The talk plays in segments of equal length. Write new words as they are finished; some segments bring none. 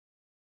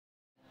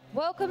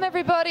Welcome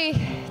everybody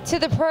to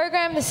the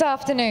program this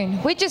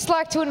afternoon. We'd just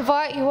like to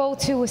invite you all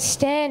to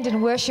stand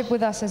and worship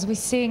with us as we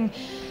sing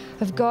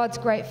of God's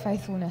great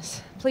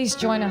faithfulness. Please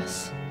join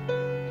us.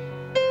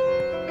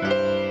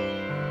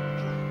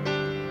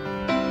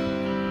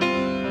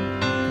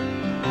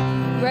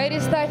 Great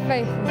is thy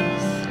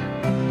faithfulness.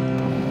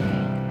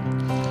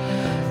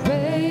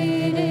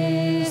 Great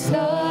is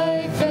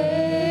thy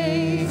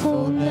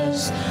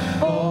faithfulness,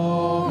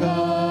 O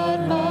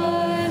God,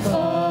 my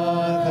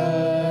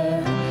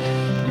Father.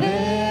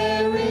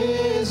 There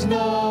is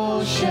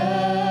no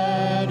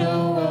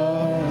shadow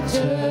of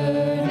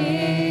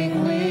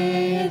turning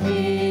with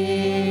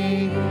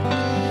thee.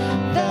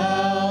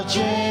 Thou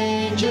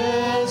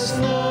changest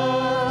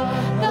not,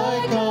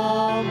 thy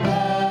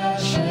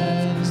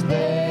compassions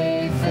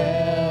they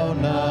fail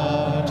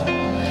not.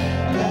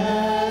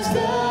 As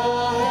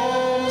thou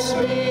hast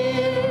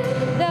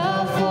been,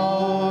 thou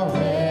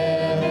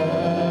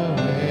forever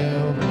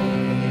will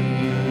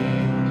be.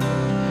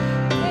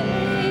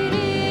 Great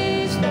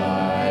is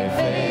thy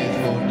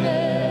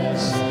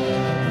faithfulness,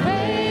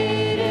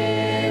 great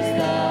is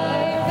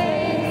thy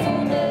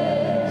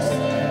faithfulness.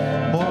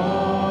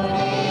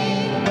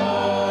 Morning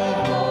by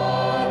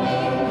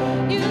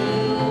morning,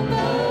 new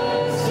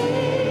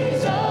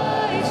mercies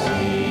I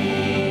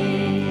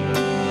see.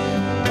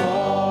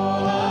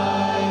 All I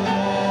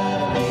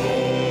have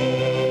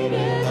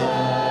needed,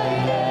 thy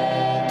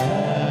hand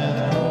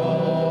hath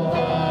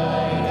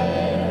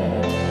provided.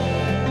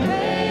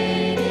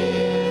 Great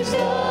is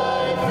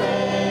thy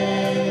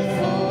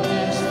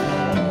faithfulness,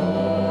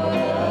 Lord,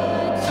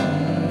 unto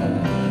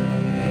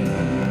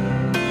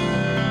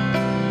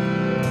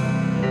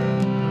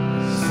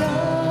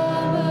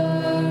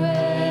summer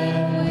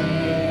and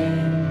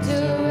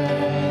winter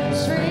and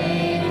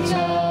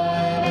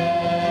springtime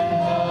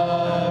and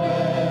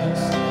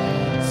harvest,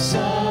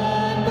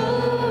 sun,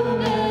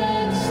 moon,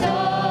 and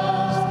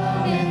stars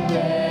in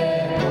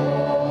their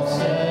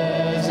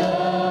courses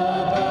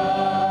above.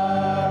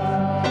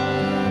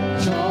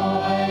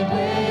 Join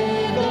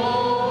with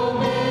all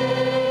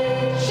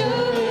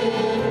nature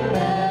in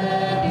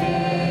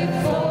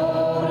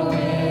manifold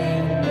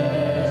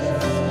witness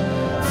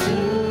to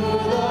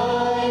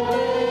thy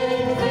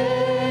great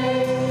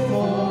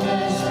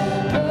faithfulness,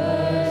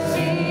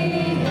 mercy,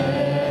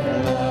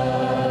 and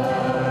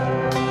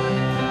love.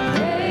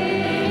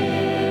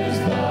 Great is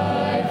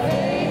thy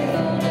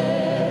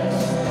faithfulness,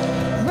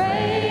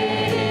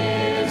 great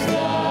is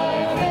thy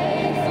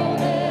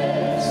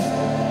faithfulness.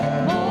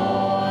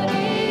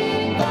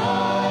 Morning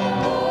by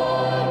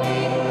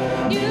morning,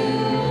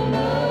 new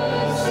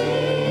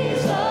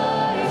mercies I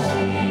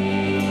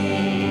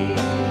see.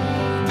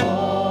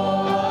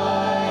 All I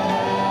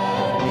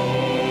have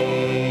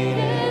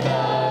needed,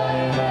 thy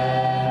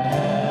hand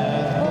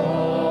hath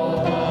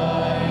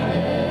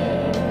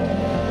provided.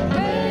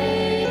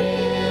 Great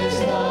is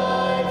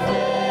thy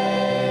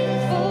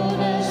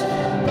faithfulness,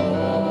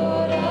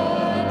 Lord,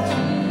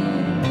 unto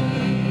me.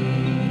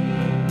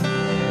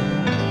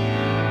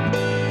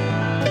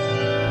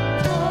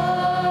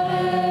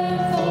 Pardon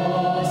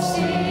for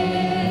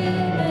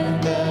sin and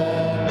the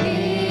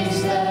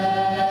peace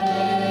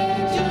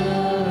that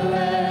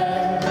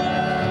endureth,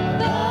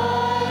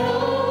 thine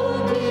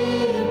own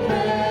dear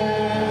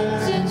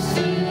presence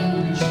to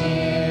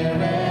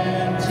cheer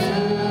and to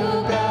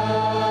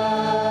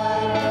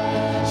guide,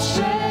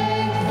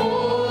 strength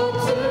for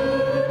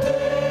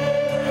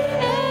today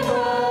and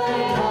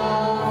right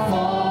hope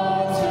for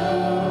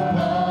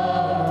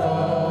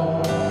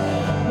tomorrow.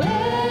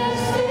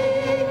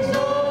 Blessings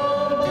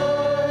all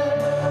mine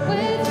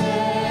with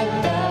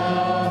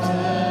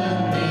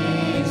 10,000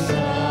 beside.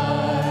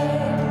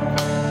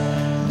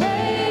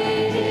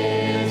 Great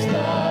is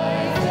thy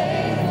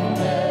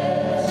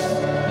faithfulness,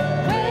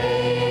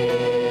 great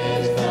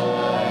is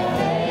thy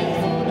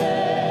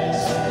faithfulness.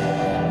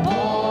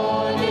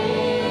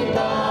 Morning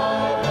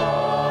by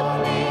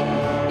morning,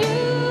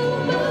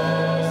 new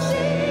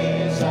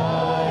mercies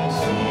I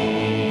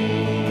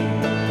see.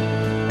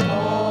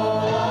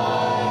 All I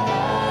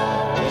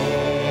have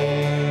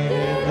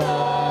needed,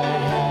 thy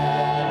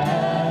hand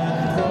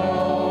hath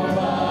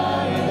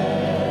provided.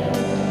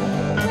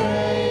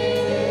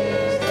 Great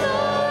is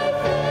thy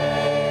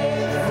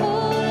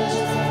faithfulness,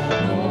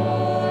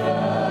 Lord,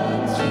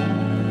 unto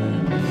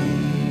me.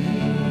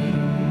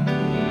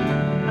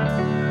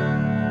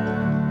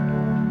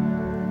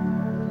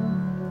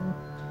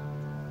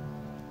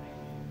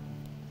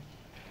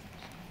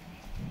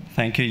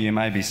 Thank you. You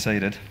may be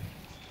seated.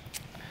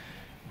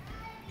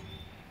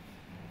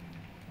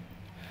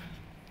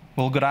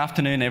 Well, good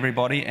afternoon,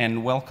 everybody,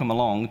 and welcome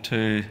along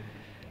to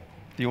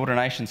the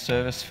ordination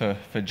service for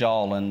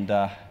Joel. And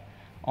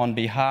on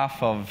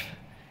behalf of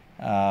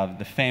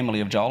the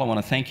family of Joel, I want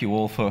to thank you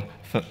all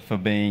for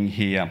being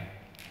here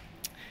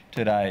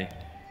today.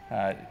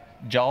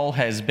 Joel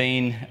has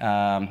been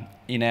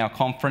in our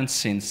conference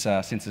since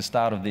the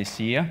start of this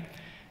year.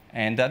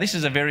 And this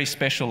is a very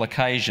special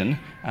occasion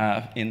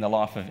in the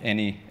life of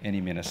any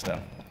minister.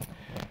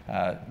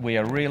 We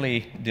are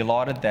really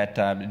delighted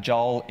that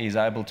Joel is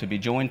able to be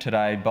joined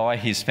today by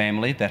his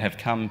family that have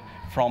come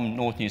from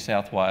North New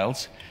South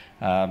Wales.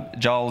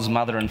 Joel's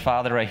mother and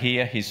father are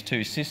here, his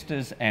two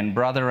sisters and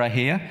brother are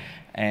here,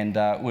 and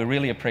we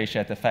really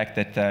appreciate the fact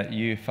that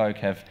you folk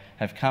have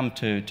come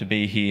to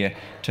be here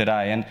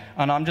today.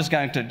 And I'm just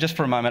going to, just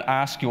for a moment,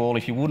 ask you all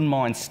if you wouldn't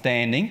mind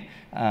standing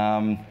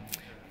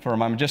for a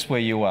moment, just where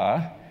you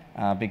are.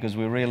 Because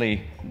we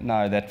really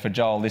know that for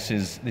Joel this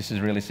is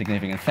really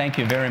significant. Thank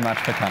you very much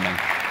for coming.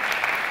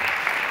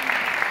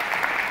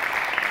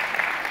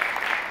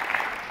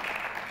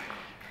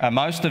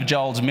 Most of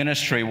Joel's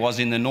ministry was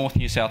in the North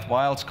New South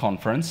Wales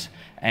conference,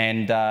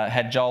 and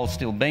had Joel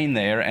still been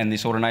there and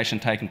this ordination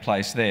taken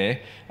place there,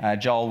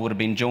 Joel would have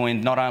been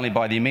joined not only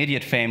by the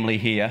immediate family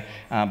here,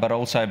 but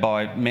also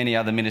by many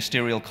other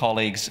ministerial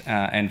colleagues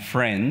and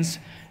friends.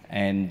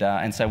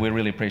 And so we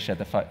really appreciate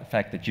the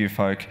fact that you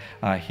folk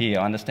are here.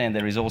 I understand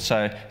there is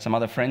also some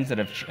other friends that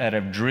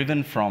have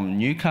driven from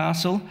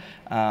Newcastle,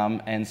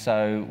 and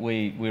so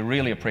we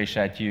really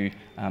appreciate you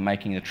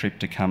making the trip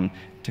to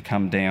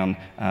come down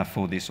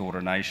for this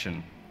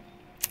ordination.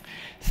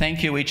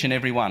 Thank you each and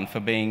every one for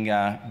being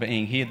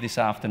here this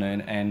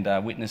afternoon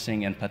and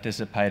witnessing and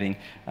participating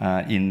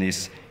in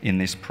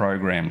this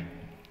program.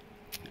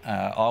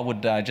 I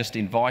would just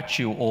invite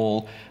you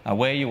all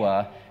where you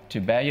are to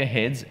bow your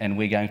heads, and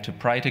we're going to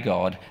pray to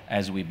God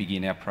as we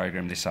begin our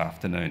program this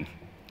afternoon.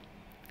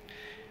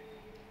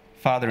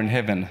 Father in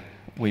heaven,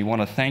 we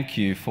want to thank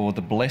you for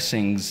the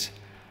blessings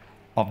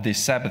of this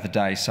Sabbath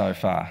day so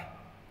far.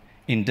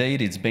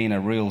 Indeed, it's been a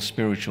real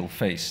spiritual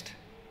feast.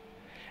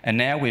 And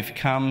now we've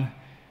come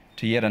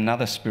to yet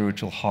another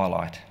spiritual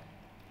highlight,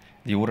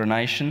 the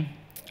ordination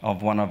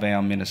of one of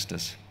our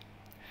ministers.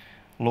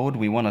 Lord,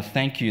 we want to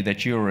thank you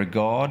that you're a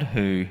God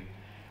who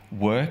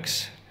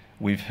works.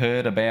 We've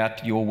heard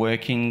about your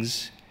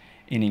workings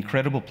in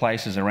incredible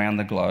places around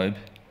the globe.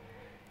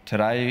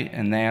 Today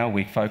and now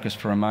we focus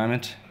for a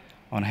moment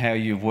on how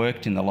you've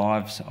worked in the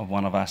lives of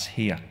one of us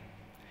here.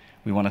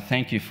 We want to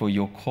thank you for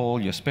your call,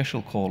 your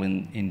special call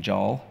in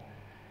Joel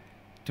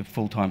to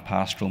full-time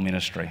pastoral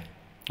ministry.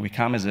 We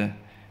come as a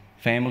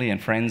family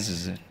and friends,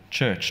 as a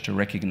church, to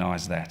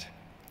recognise that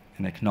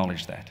and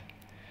acknowledge that.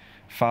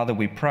 Father,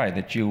 we pray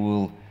that you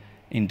will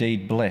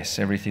indeed bless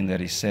everything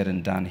that is said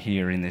and done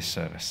here in this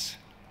service.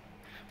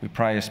 We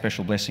pray a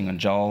special blessing on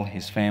Joel,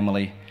 his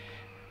family,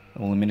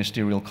 all the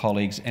ministerial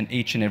colleagues, and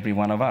each and every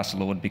one of us,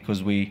 Lord,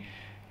 because we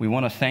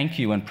want to thank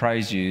you and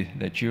praise you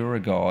that you're a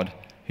God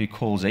who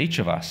calls each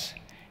of us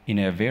in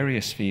our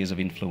various spheres of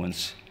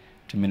influence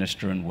to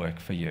minister and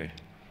work for you.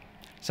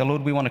 So,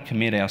 Lord, we want to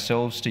commit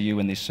ourselves to you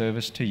in this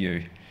service to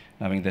you,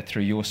 knowing that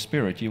through your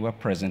Spirit you are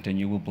present and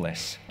you will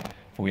bless.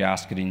 For we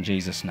ask it in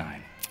Jesus'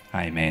 name.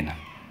 Amen.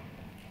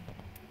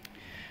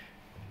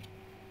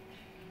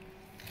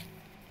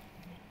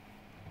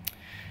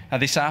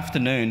 This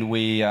afternoon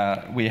we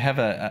have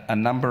a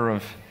number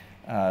of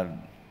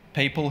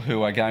people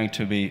who are going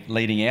to be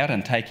leading out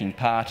and taking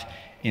part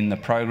in the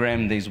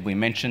program. These will be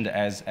mentioned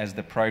as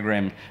the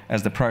program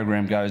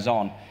goes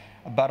on.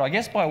 But I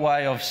guess by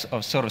way of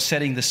sort of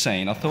setting the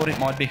scene, I thought it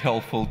might be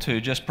helpful to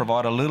just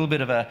provide a little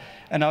bit of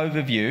an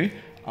overview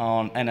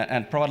on,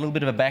 and provide a little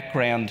bit of a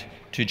background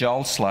to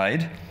Joel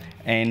Slade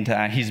and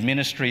his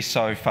ministry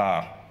so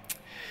far.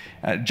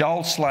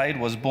 Joel Slade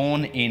was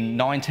born in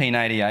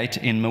 1988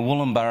 in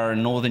Murwillumborough,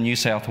 northern New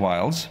South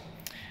Wales.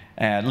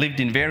 Lived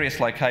in various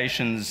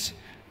locations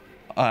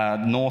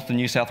north of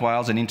New South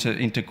Wales and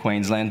into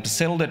Queensland,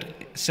 settled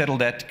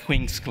at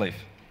Kingscliff.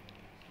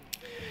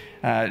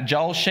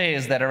 Joel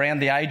shares that around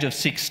the age of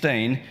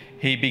 16,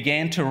 he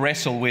began to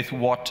wrestle with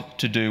what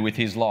to do with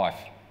his life.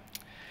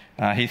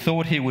 He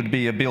thought he would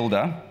be a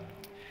builder,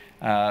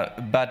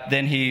 but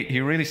then he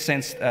really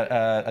sensed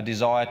a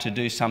desire to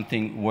do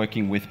something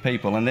working with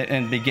people,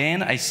 and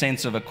began a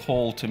sense of a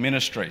call to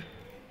ministry.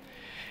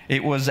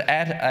 It was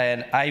at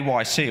an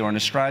AYC, or an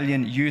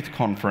Australian Youth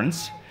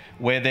Conference,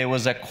 where there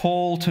was a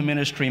call to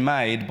ministry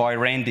made by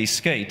Randy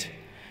Skeet,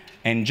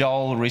 and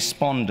Joel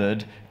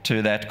responded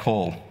to that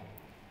call.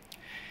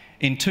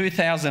 In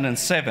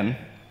 2007,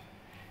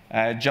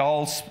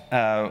 Joel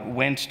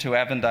went to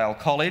Avondale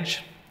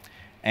College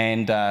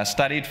and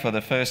studied for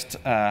the first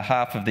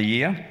half of the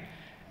year,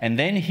 and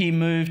then he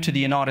moved to the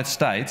United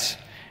States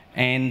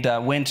and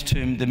went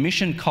to the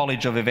Mission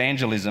College of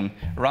Evangelism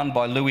run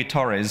by Louis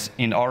Torres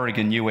in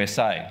Oregon,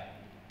 USA.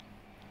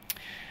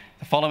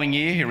 The following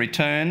year he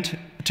returned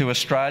to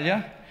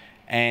Australia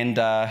and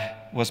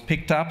was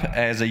picked up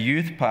as a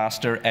youth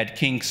pastor at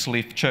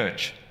Kingscliff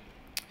Church.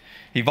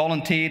 He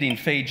volunteered in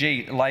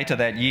Fiji later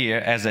that year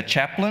as a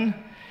chaplain,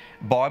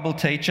 Bible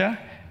teacher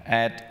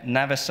at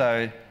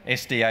Navaso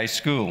SDA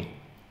School.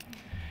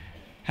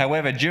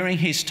 However, during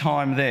his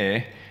time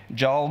there,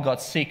 Joel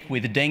got sick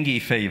with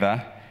dengue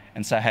fever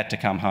and so had to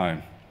come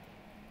home.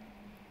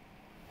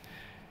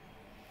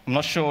 I'm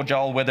not sure,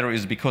 Joel, whether it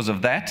was because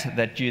of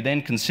that you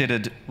then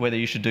considered whether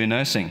you should do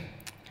nursing.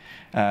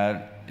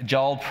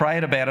 Joel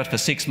prayed about it for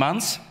 6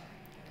 months,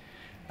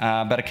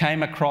 but I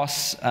came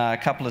across a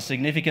couple of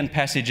significant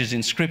passages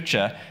in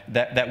Scripture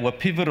that were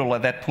pivotal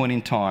at that point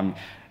in time.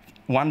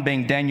 One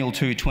being Daniel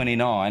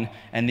 2:29,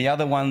 and the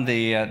other one,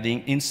 the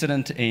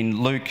incident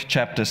in Luke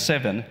chapter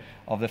 7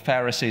 of the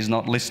Pharisees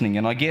not listening.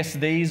 And I guess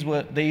these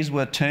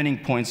were turning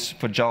points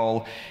for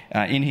Joel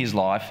in his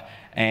life.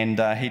 And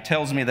he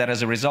tells me that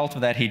as a result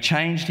of that, he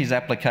changed his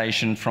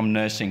application from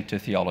nursing to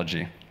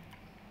theology.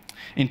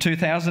 In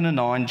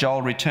 2009,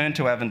 Joel returned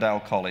to Avondale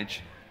College.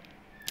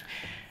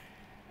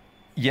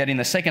 Yet in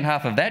the second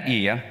half of that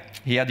year,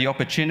 he had the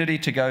opportunity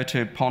to go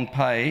to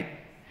Pohnpei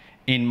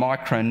in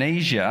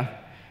Micronesia,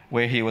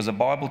 where he was a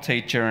Bible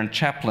teacher and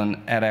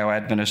chaplain at our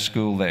Adventist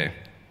school there.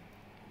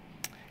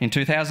 In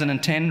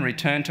 2010,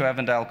 returned to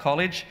Avondale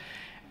College,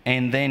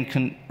 and then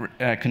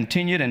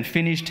continued and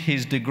finished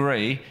his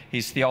degree,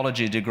 his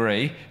theology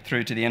degree,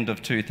 through to the end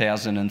of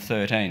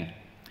 2013.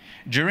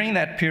 During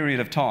that period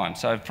of time,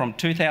 so from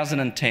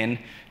 2010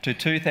 to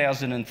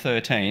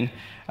 2013,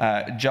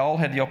 Joel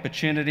had the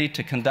opportunity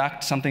to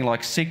conduct something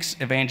like 6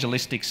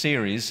 evangelistic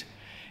series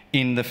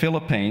in the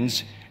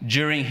Philippines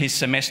during his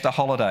semester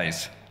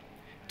holidays,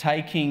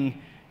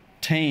 taking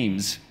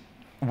teams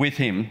with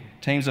him,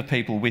 teams of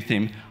people with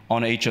him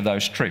on each of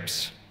those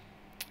trips.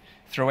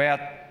 Throughout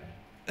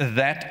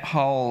that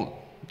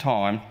whole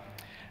time,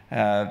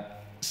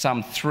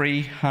 some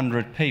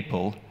 300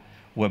 people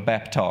were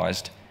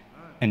baptised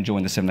and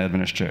joined the Seventh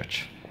Adventist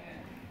Church.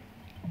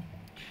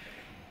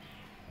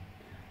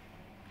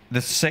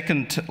 The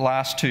second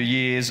last 2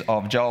 years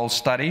of Joel's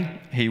study,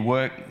 he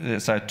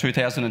worked, so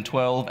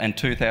 2012 and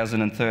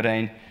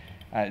 2013,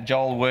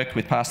 Joel worked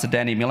with Pastor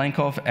Danny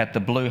Milenkov at the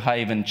Blue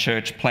Haven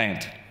Church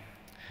plant,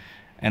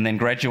 and then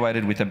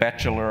graduated with a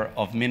Bachelor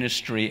of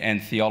Ministry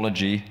and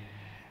Theology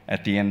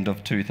at the end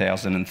of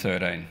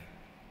 2013.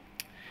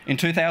 In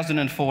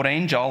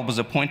 2014, Joel was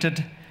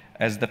appointed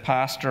as the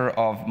pastor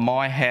of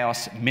My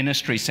House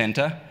Ministry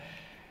Centre,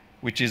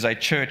 which is a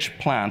church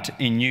plant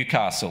in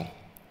Newcastle.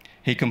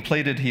 He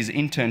completed his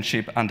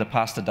internship under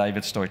Pastor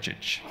David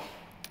Stojcic.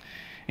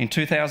 In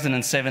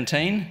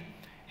 2017,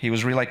 he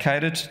was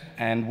relocated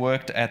and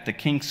worked at the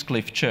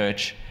Kingscliff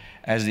Church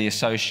as the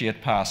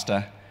associate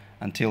pastor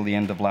until the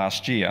end of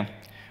last year,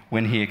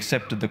 when he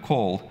accepted the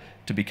call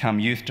to become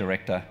youth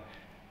director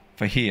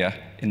for here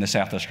in the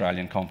South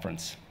Australian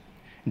Conference.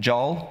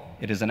 Joel,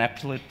 it is an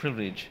absolute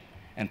privilege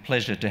and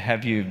pleasure to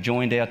have you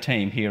joined our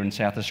team here in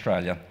South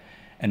Australia,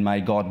 and may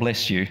God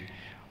bless you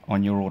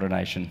on your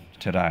ordination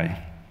today.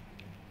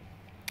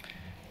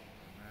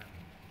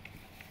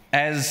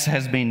 As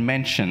has been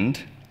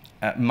mentioned,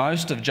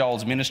 most of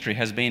Joel's ministry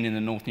has been in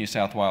the North New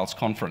South Wales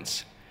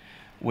Conference.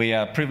 We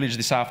are privileged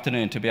this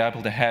afternoon to be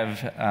able to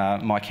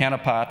have my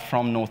counterpart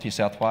from North New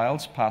South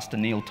Wales, Pastor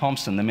Neil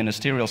Thompson, the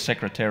Ministerial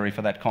Secretary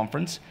for that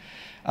conference,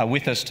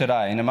 with us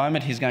today. In a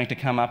moment, he's going to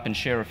come up and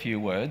share a few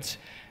words.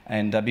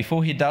 And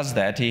before he does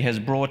that, he has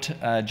brought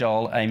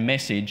Joel a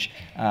message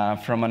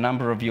from a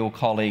number of your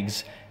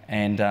colleagues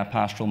and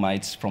pastoral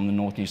mates from the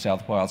North New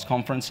South Wales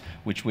Conference,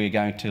 which we're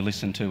going to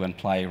listen to and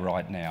play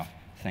right now.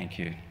 Thank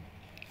you.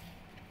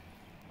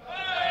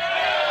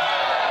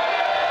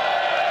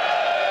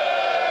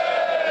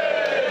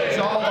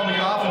 Joel, on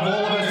behalf of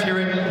all of us here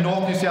in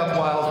North New South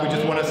Wales, we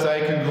just want to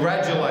say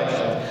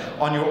congratulations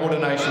on your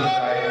ordination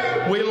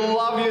today. We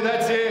love you,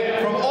 that's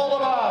it, from all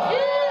of us.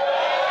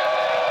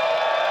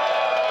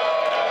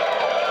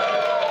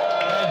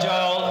 Hey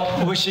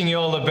Joel, wishing you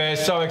all the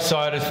best, so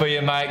excited for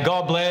you mate.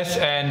 God bless,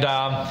 and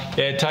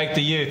yeah, take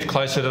the youth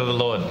closer to the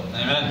Lord.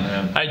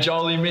 Amen. Hey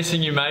Joel,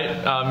 missing you mate,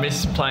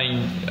 miss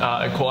playing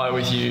a choir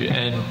with you,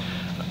 and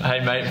hey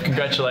mate,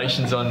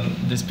 congratulations on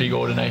this big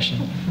ordination.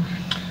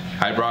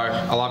 Hey bro,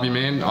 I love you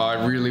man.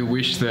 I really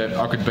wish that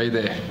I could be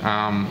there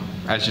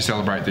as you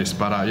celebrate this,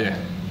 but yeah,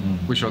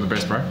 wish you all the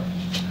best bro.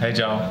 Hey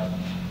Joel.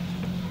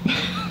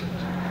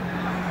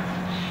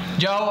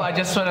 Joel, I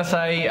just want to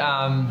say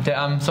that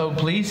I'm so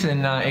pleased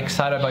and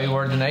excited about your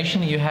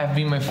ordination. You have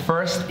been my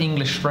first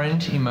English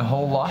friend in my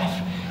whole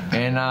life,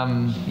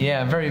 and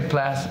yeah, I'm very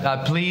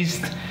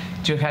pleased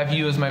to have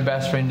you as my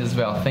best friend as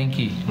well. Thank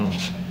you.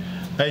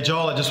 Hey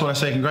Joel, I just want to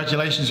say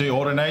congratulations on your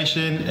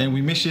ordination, and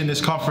we miss you in this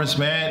conference,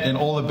 man, and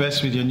all the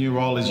best with your new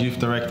role as youth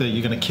director.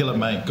 You're going to kill it,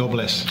 mate. God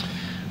bless.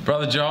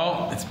 Brother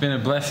Joel, it's been a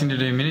blessing to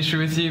do ministry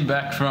with you,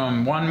 back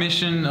from one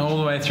mission all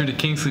the way through to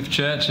Kingscliff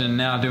Church and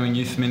now doing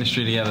youth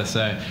ministry together.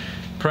 So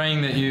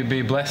praying that you be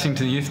a blessing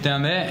to the youth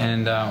down there,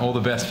 and all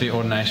the best for your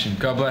ordination.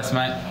 God bless,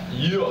 mate.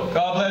 Yeah.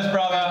 God bless,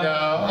 brother.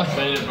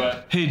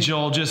 Hey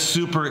Joel, just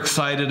super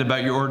excited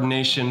about your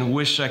ordination.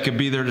 Wish I could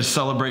be there to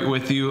celebrate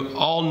with you.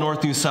 All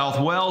North New South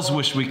Wales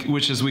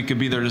wishes we could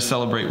be there to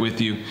celebrate with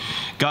you.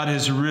 God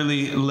has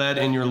really led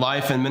in your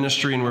life and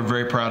ministry, and we're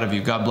very proud of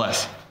you. God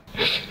bless.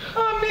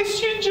 I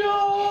miss you,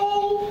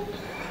 Joel.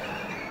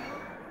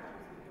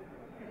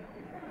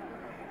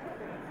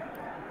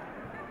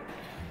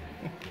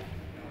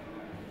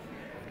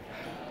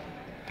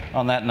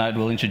 On that note,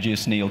 we'll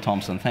introduce Neil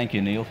Thompson. Thank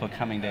you, Neil, for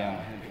coming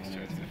down.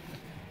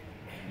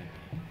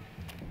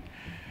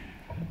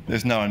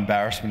 There's no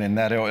embarrassment in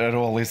that at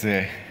all, is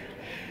there?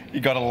 You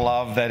got to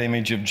love that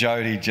image of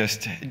Jody.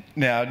 Just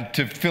now,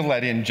 to fill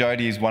that in,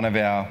 Jody is one of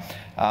our,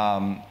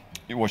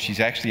 well, she's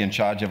actually in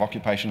charge of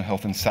occupational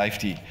health and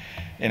safety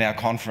in our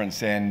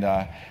conference,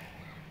 and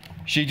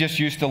she just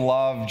used to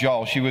love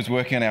Joel. She was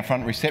working on our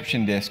front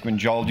reception desk when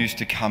Joel used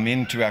to come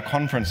into our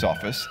conference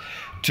office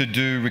to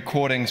do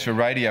recordings for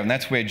radio, and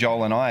that's where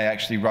Joel and I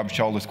actually rubbed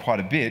shoulders quite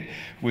a bit,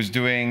 was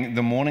doing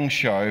the morning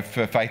show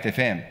for Faith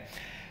FM.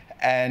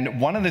 And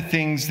one of the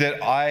things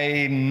that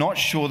I'm not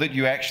sure that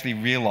you actually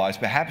realise,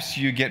 perhaps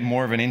you get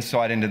more of an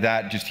insight into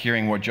that just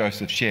hearing what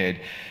Joseph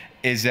shared,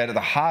 is that at the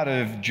heart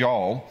of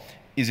Joel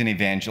is an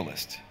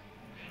evangelist.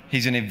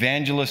 He's an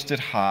evangelist at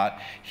heart.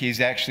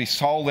 He's actually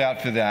sold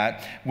out for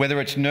that.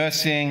 Whether it's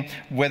nursing,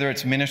 whether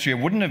it's ministry, it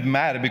wouldn't have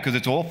mattered because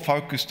it's all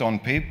focused on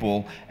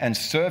people and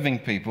serving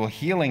people,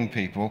 healing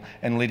people,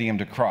 and leading them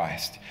to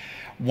Christ.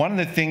 One of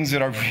the things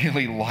that I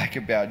really like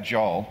about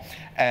Joel,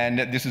 and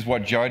this is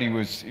what Jody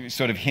was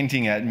sort of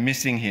hinting at,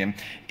 missing him,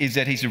 is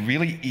that he's a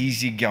really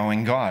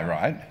easygoing guy,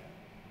 right?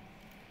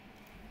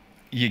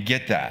 You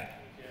get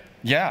that?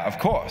 Yeah, of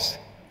course.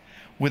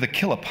 With a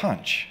killer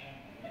punch.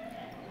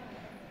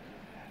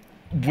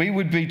 We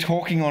would be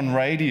talking on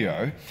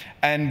radio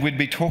and we'd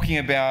be talking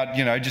about,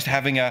 you know, just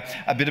having a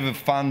bit of a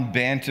fun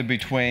banter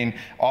between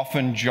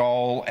often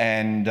Joel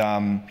and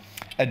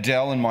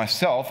Adele and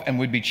myself, and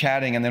we'd be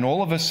chatting, and then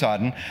all of a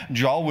sudden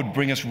Joel would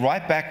bring us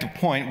right back to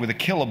point with a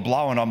killer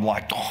blow, and I'm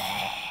like,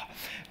 oh,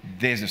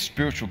 there's a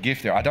spiritual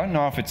gift there. I don't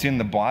know if it's in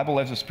the Bible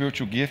as a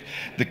spiritual gift,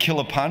 the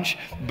killer punch,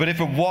 but if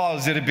it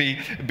was, it'd be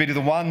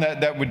the one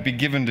that would be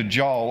given to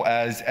Joel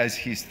as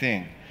his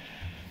thing.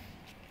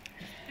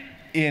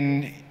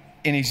 In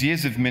his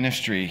years of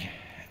ministry,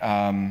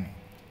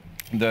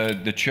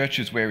 the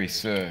churches where he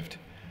served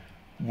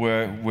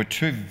were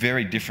two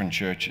very different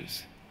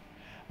churches.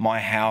 My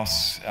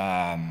house,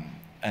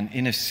 an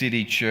inner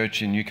city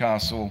church in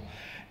Newcastle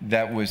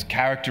that was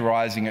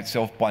characterizing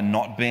itself by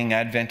not being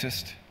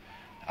Adventist,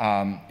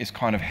 is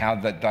kind of how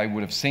that they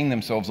would have seen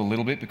themselves a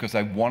little bit, because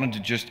they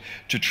wanted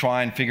to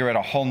try and figure out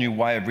a whole new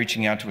way of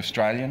reaching out to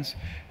Australians.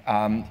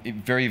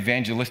 Very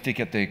evangelistic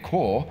at their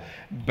core,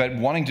 but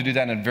wanting to do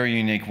that in a very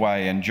unique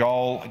way. And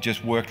Joel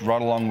just worked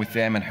right along with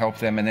them and helped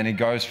them. And then he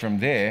goes from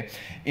there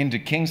into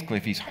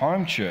Kingscliff, his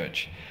home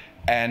church,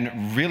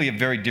 and really a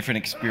very different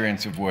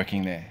experience of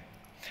working there.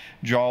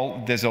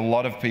 Joel, there's a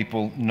lot of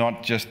people,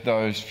 not just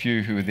those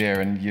few who were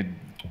there, and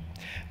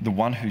the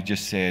one who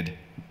just said,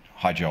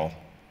 "Hi, Joel."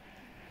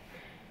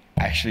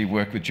 I actually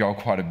worked with Joel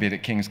quite a bit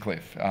at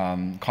Kingscliff,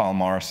 Kyle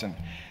Morrison,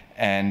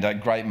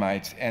 and great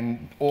mates,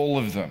 and all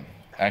of them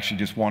actually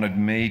just wanted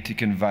me to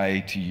convey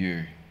to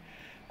you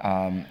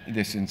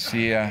the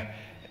sincere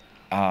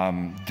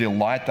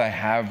delight they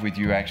have with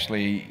you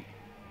actually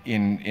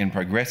in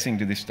progressing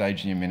to this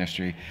stage in your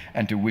ministry,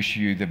 and to wish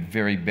you the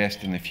very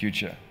best in the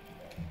future.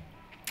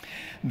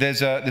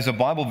 There's a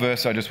Bible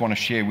verse I just want to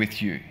share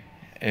with you.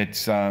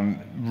 It's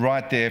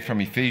right there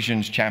from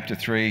Ephesians chapter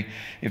 3.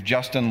 If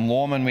Justin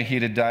Lawman were here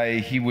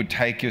today, he would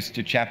take us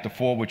to chapter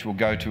 4, which we'll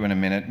go to in a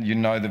minute. You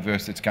know the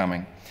verse that's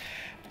coming.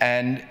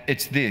 And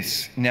it's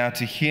this: now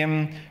to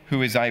him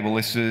who is able,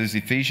 this is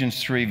Ephesians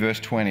 3 verse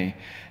 20,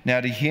 now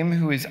to him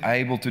who is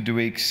able to do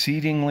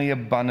exceedingly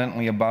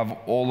abundantly above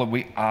all that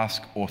we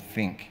ask or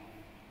think.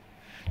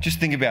 Just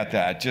think about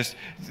that.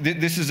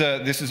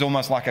 This is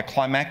almost like a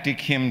climactic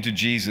hymn to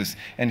Jesus.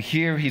 And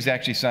here he's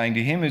actually saying,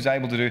 to him who's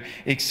able to do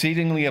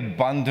exceedingly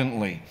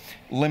abundantly,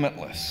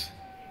 limitless,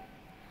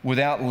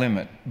 without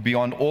limit,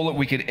 beyond all that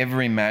we could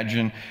ever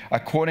imagine,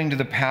 according to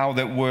the power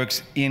that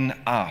works in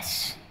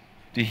us.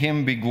 To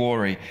him be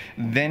glory.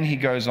 Then he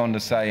goes on to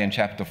say in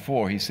chapter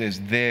 4, he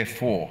says,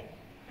 therefore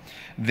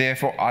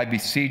I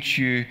beseech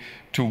you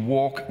to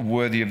walk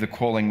worthy of the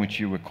calling which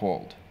you were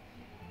called.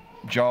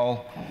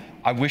 Joel,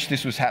 I wish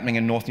this was happening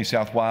in North New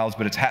South Wales,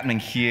 but it's happening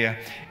here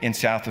in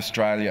South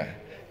Australia.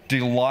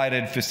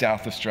 Delighted for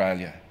South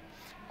Australia.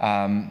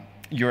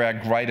 You're our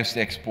greatest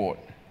export.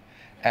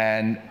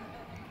 And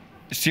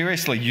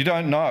seriously, you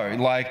don't know.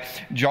 Like,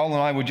 Joel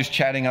and I were just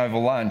chatting over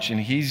lunch, and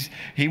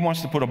he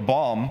wants to put a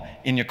bomb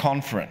in your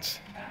conference.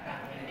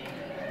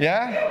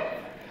 Yeah?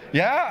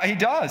 Yeah, he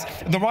does.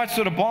 The right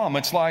sort of bomb.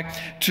 It's like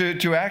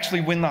to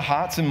actually win the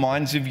hearts and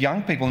minds of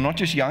young people, not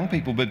just young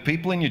people, but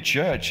people in your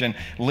church, and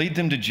lead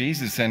them to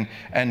Jesus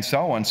and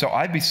so on. So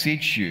I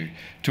beseech you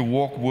to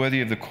walk worthy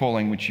of the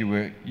calling which you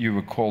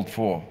were called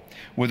for,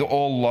 with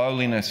all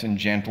lowliness and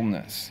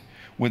gentleness,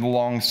 with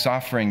long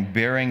suffering,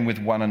 bearing with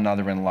one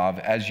another in love,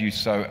 as you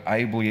so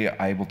ably are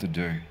able to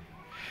do,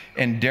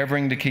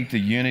 endeavouring to keep the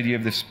unity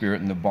of the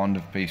Spirit and the bond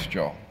of peace,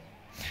 Joel.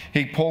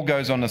 Paul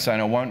goes on to say,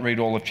 and I won't read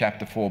all of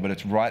chapter 4, but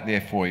it's right there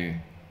for you.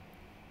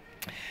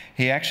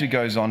 He actually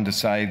goes on to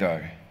say,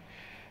 though,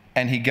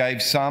 and he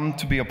gave some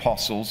to be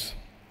apostles,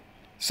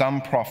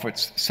 some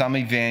prophets, some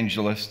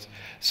evangelists,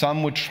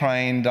 some were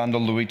trained under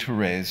Louis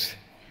Therese,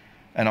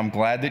 and I'm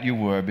glad that you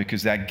were,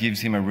 because that gives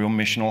him a real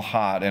missional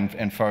heart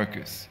and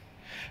focus.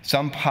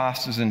 Some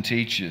pastors and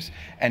teachers,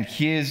 and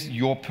here's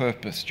your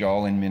purpose,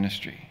 Joel, in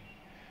ministry: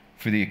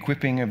 for the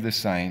equipping of the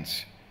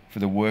saints, for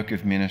the work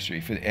of ministry,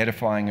 for the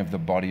edifying of the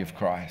body of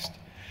Christ.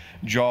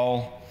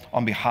 Joel,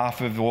 on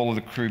behalf of all of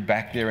the crew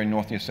back there in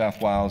North New South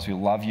Wales who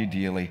love you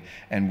dearly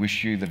and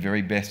wish you the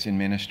very best in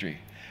ministry,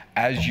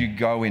 as you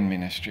go in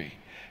ministry,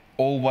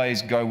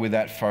 always go with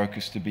that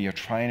focus to be a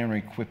trainer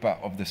and equipper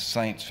of the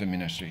saints for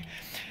ministry.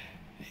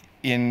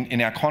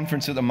 In our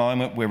conference at the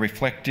moment, we're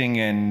reflecting,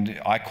 and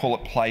I call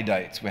it play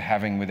dates we're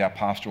having with our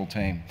pastoral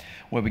team,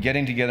 where we're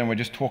getting together and we're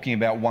just talking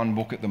about one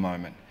book at the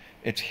moment.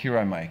 It's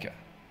Hero Maker.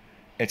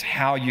 It's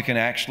how you can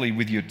actually,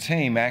 with your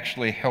team,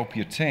 actually help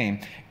your team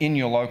in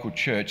your local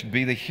church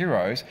be the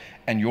heroes,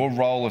 and your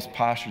role as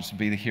pastors to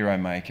be the hero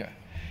maker.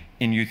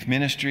 In youth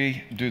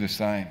ministry, do the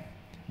same.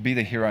 Be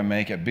the hero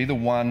maker. Be the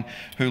one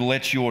who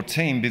lets your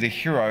team be the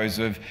heroes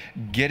of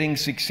getting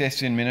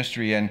success in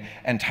ministry and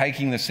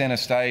taking the center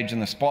stage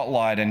and the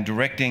spotlight and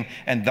directing,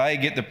 and they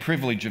get the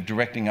privilege of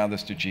directing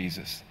others to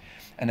Jesus.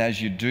 And as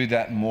you do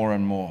that more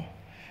and more,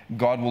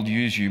 God will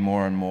use you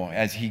more and more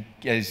as He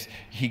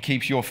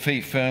keeps your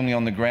feet firmly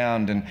on the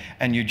ground,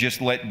 and you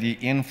just let the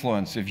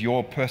influence of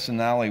your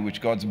personality,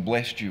 which God's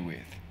blessed you with,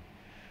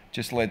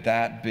 just let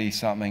that be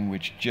something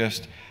which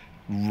just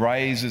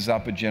raises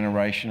up a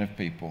generation of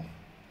people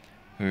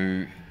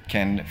who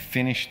can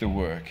finish the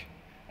work,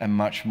 and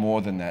much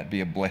more than that,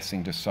 be a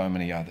blessing to so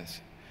many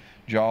others.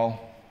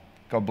 Joel,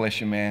 God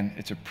bless you, man.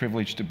 It's a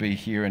privilege to be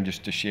here and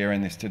just to share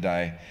in this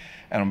today.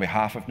 And on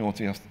behalf of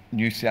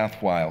New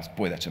South Wales,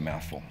 boy, that's a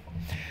mouthful.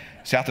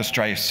 South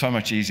Australia is so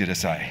much easier to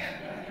say.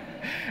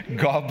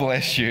 God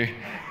bless you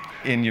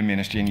in your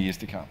ministry in years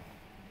to come.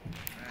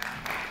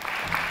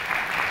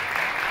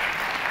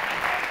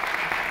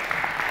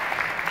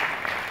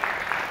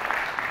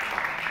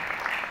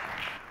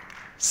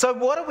 So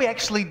what are we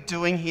actually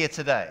doing here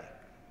today?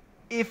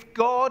 If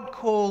God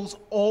calls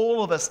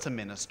all of us to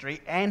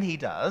ministry, and He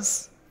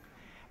does,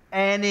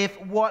 and if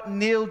what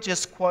Neil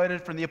just quoted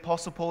from the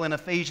Apostle Paul in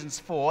Ephesians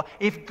 4,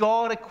 if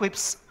God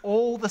equips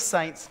all the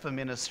saints for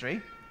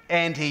ministry,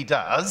 and He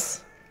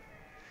does,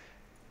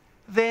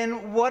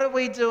 then what are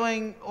we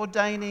doing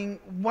ordaining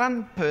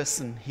one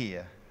person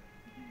here?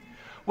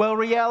 Well,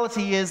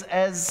 reality is,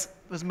 as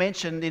was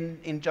mentioned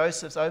in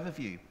Joseph's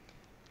overview,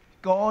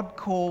 God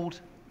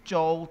called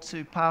Joel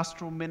to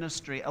pastoral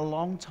ministry a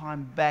long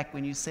time back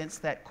when you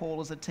sensed that call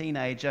as a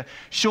teenager.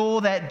 Sure,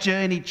 that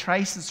journey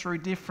traces through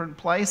different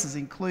places,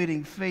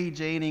 including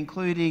Fiji and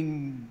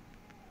including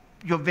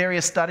your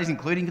various studies,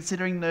 including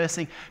considering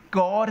nursing.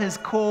 God has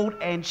called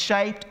and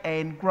shaped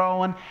and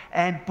grown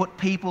and put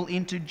people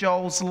into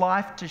Joel's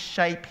life to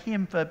shape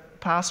him for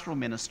pastoral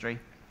ministry.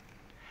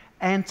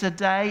 And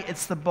today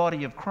it's the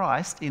body of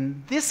Christ,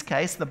 in this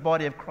case the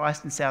body of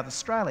Christ in South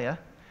Australia,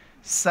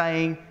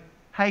 saying,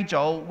 hey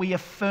Joel, we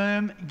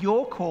affirm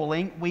your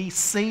calling. We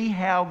see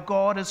how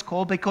God has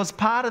called, because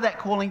part of that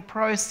calling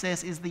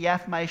process is the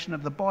affirmation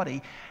of the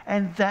body,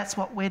 and that's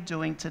what we're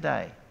doing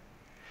today.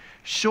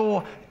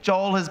 Sure,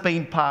 Joel has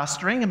been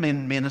pastoring and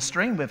been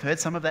ministering, we've heard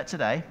some of that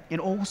today, in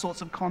all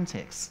sorts of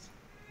contexts.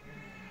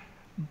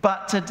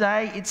 But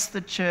today it's the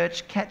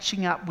church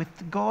catching up with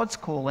God's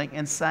calling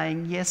and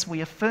saying, yes, we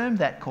affirm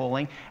that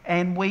calling,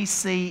 and we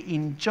see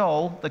in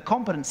Joel the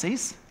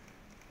competencies,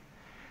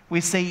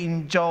 we see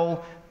in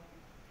Joel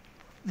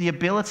the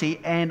ability,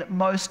 and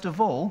most of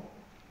all,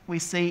 we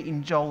see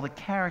in Joel the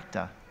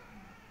character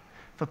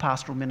for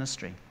pastoral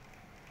ministry.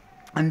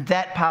 And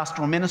that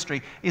pastoral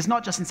ministry is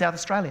not just in South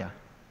Australia,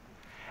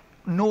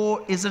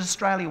 nor is it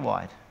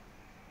Australia-wide.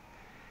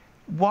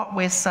 What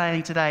we're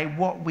saying today,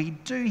 what we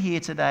do here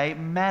today,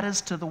 matters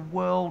to the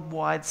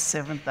worldwide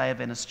Seventh-day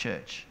Adventist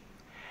Church.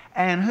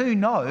 And who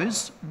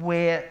knows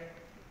where,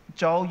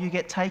 Joel, you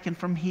get taken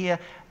from here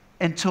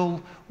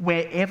until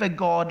wherever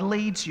God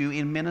leads you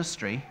in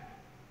ministry.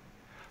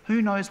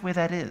 Who knows where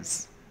that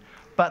is?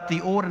 But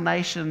the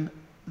ordination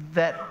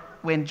that,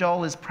 when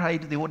Joel has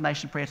prayed the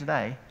ordination prayer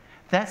today,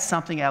 that's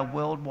something our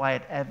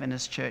worldwide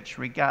Adventist Church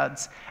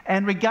regards.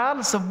 And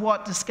regardless of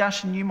what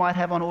discussion you might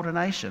have on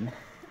ordination,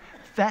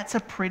 that's a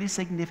pretty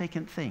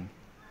significant thing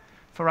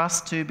for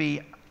us to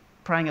be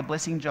praying a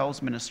blessing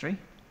Joel's ministry,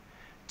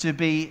 to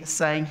be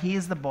saying,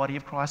 here's the body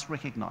of Christ,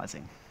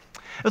 recognizing.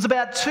 It was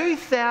about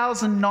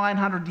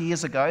 2,900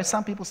 years ago,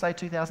 some people say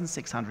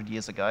 2,600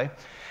 years ago,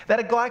 that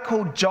a guy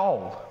called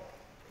Joel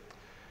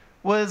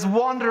was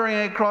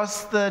wandering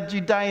across the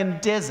Judean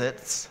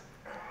deserts,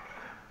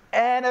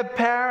 and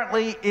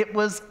apparently it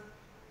was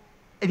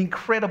an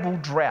incredible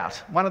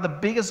drought, one of the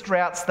biggest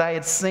droughts they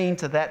had seen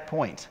to that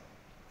point.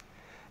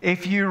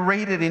 If you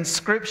read it in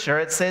Scripture,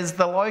 it says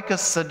the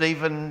locusts had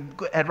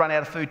run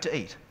out of food to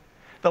eat.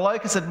 The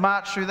locusts had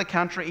marched through the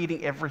country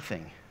eating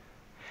everything.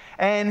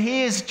 And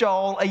here's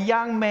Joel, a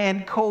young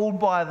man called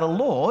by the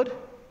Lord,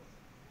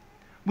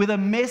 with a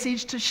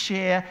message to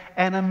share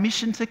and a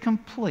mission to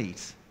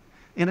complete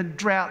in a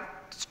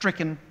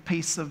drought-stricken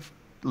piece of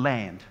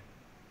land.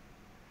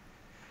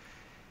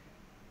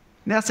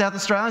 Now, South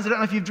Australians, I don't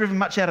know if you've driven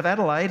much out of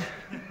Adelaide,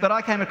 but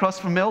I came across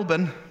from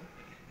Melbourne.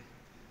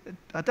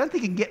 I don't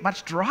think it can get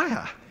much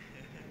drier.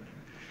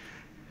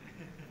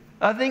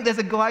 I think there's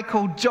a guy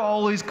called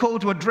Joel who's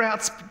called to a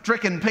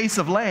drought-stricken piece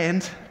of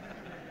land,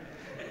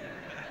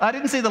 I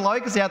didn't see the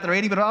locusts out there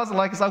eating, but if I was a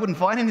locust, I wouldn't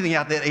find anything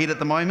out there to eat at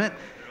the moment.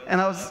 And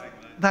I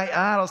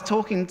was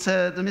talking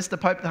to Mr.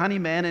 Pope, the honey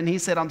man, and he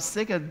said, I'm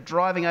sick of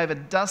driving over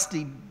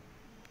dusty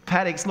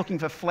paddocks looking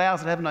for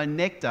flowers that have no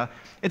nectar.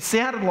 It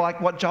sounded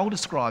like what Joel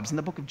describes in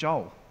the book of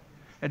Joel,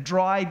 a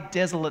dry,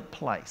 desolate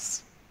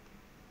place.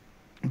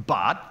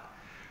 But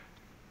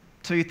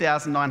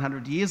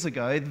 2,900 years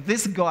ago,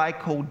 this guy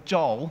called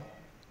Joel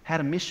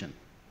had a mission.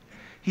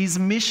 His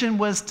mission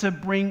was to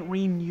bring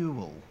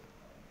renewal.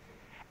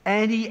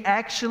 And he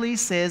actually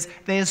says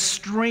there's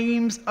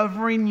streams of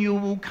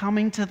renewal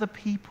coming to the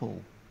people.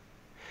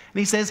 And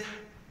he says,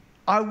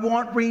 I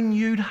want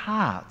renewed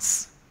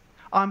hearts.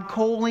 I'm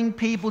calling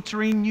people to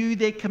renew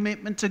their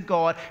commitment to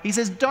God. He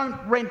says, don't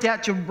rent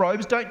out your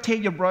robes, don't tear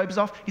your robes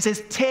off. He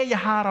says, tear your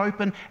heart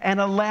open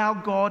and allow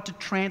God to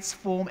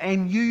transform,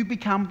 and you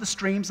become the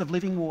streams of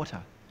living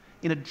water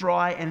in a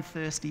dry and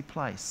thirsty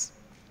place.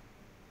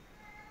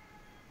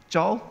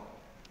 Joel,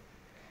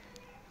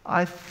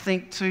 I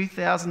think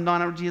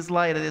 2,900 years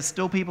later, there's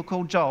still people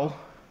called Joel,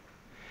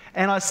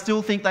 and I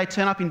still think they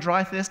turn up in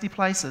dry, thirsty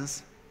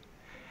places.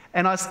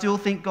 And I still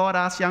think God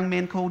asked young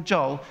men called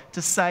Joel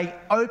to say,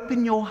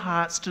 open your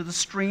hearts to the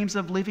streams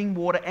of living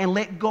water and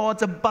let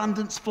God's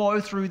abundance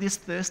flow through this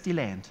thirsty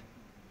land.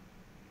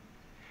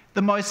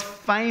 The most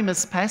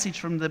famous passage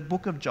from the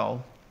book of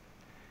Joel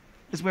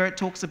is where it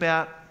talks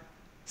about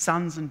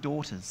sons and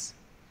daughters.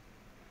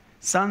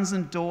 Sons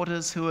and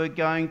daughters who are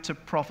going to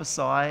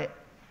prophesy,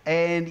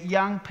 and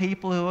young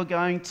people who are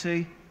going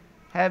to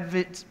have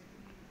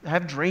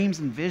dreams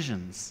and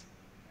visions.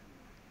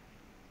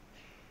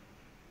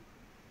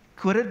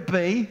 Could it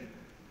be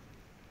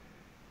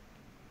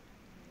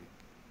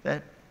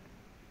that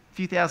a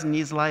few thousand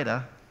years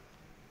later,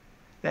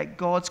 that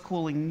God's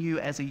calling you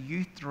as a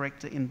youth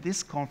director in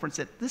this conference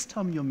at this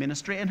time in your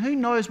ministry, and who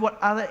knows what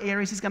other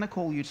areas He's going to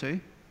call you to,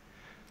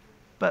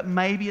 but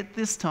maybe at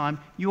this time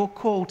you're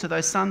called to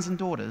those sons and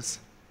daughters,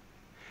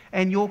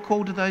 and you're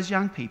called to those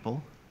young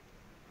people,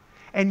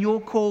 and you're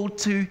called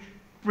to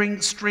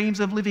bring streams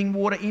of living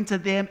water into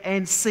them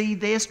and see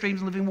their streams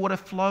of living water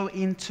flow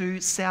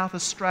into South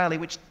Australia,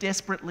 which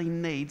desperately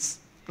needs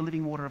the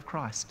living water of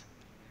Christ.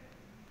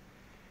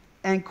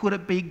 And could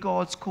it be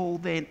God's call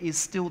then is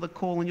still the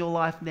call in your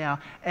life now,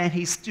 and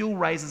He still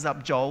raises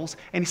up Joels,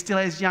 and He still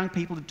has young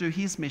people to do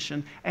His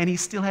mission, and He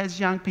still has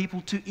young people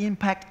to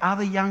impact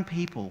other young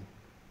people.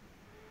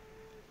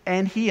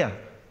 And here,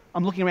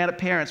 I'm looking around at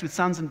parents with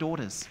sons and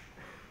daughters.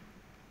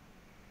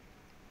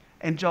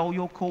 And Joel,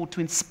 you're called to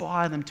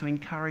inspire them, to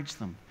encourage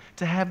them,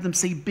 to have them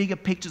see bigger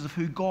pictures of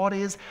who God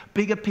is,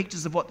 bigger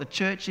pictures of what the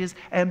church is,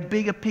 and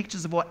bigger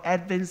pictures of what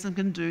Adventism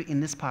can do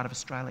in this part of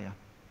Australia.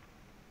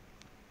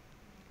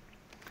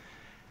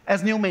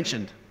 As Neil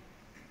mentioned,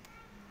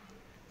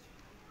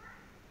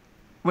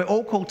 we're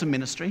all called to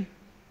ministry,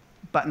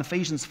 but in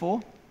Ephesians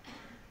 4,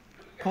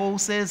 Paul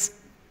says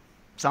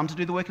some to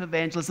do the work of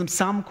evangelism,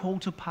 some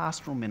called to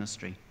pastoral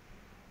ministry.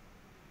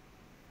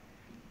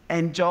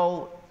 And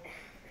Joel,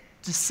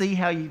 to see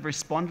how you've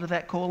responded to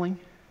that calling,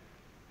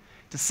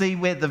 to see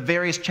where the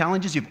various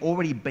challenges you've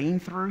already been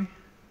through,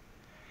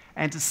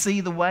 and to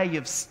see the way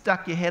you've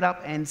stuck your head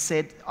up and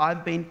said,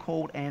 I've been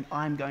called and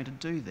I'm going to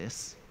do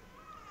this.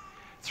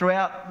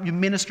 Throughout your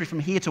ministry from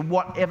here to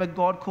whatever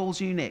God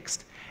calls you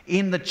next,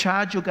 in the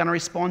charge you're going to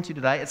respond to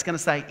today, it's going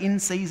to say in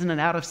season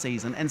and out of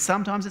season. And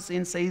sometimes it's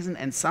in season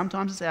and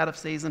sometimes it's out of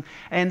season.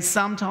 And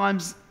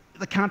sometimes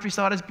the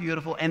countryside is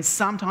beautiful and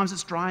sometimes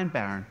it's dry and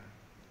barren.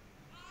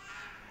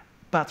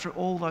 But through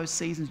all those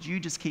seasons, you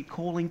just keep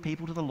calling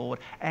people to the Lord,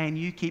 and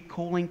you keep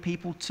calling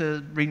people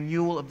to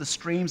renewal of the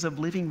streams of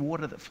living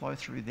water that flow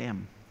through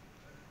them.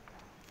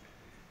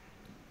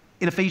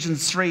 In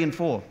Ephesians 3 and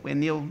 4, where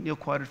Neil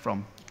quoted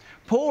from,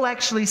 Paul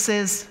actually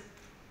says,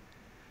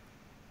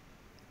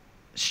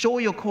 sure,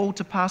 you're called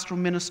to pastoral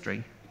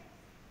ministry,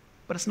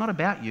 but it's not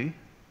about you.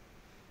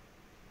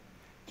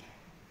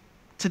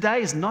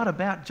 Today is not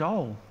about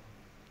Joel.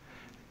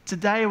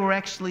 Today we're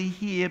actually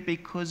here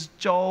because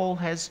Joel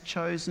has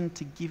chosen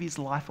to give his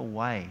life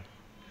away.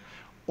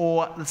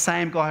 Or the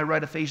same guy who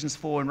wrote Ephesians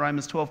 4 and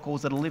Romans 12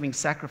 calls it a living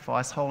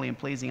sacrifice, holy and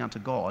pleasing unto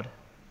God.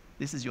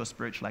 This is your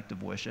spiritual act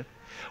of worship.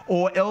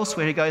 Or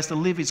elsewhere he goes, to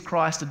live is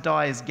Christ, to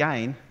die is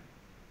gain.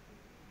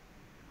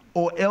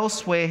 Or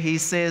elsewhere he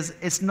says,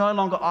 it's no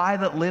longer I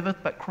that liveth,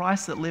 but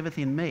Christ that liveth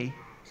in me.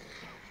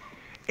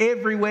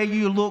 Everywhere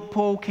you look,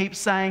 Paul keeps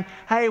saying,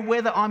 hey,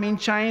 whether I'm in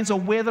chains or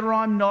whether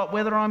I'm not,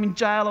 whether I'm in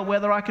jail or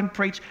whether I can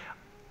preach,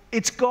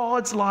 it's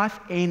God's life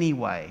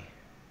anyway.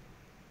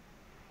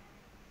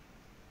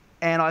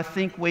 And I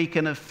think we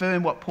can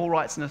affirm what Paul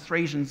writes in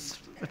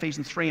Ephesians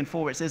 3 and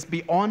 4, where it says,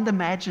 beyond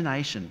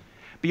imagination,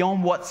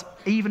 beyond what's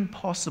even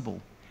possible,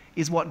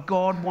 is what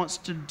God wants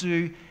to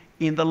do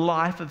in the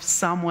life of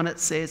someone. It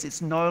says,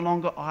 it's no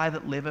longer I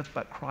that liveth,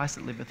 but Christ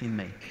that liveth in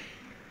me.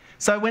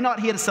 So we're not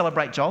here to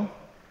celebrate Joel.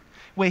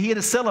 We're here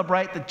to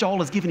celebrate that Joel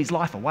has given his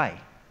life away.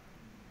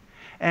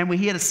 And we're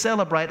here to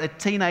celebrate a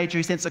teenager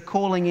who sensed a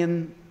calling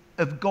in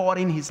of God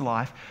in his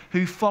life,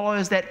 who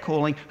follows that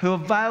calling, who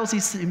avails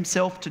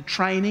himself to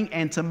training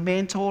and to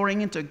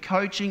mentoring and to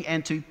coaching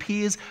and to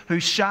peers who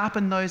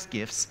sharpen those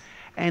gifts.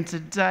 And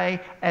today,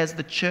 as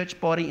the church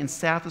body in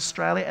South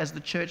Australia, as the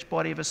church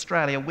body of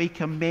Australia, we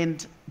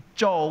commend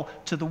Joel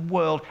to the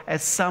world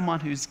as someone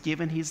who's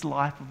given his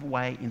life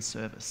away in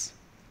service.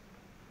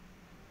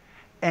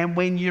 And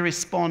when you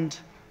respond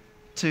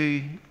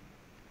to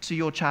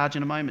your charge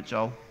in a moment,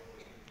 Joel,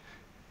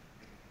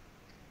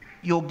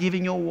 you're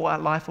giving your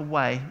life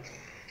away.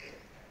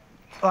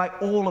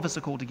 Like all of us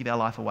are called to give our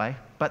life away,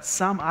 but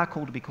some are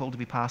called to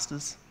be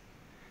pastors.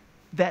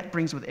 That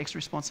brings with extra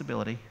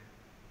responsibility.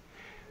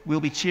 We'll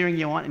be cheering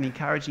you on and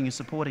encouraging you,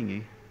 supporting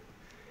you.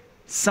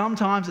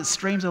 Sometimes it's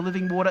streams of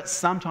living water,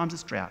 sometimes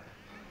it's drought.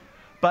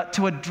 But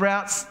to a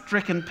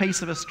drought-stricken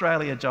piece of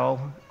Australia, Joel,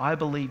 I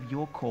believe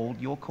you're called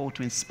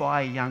to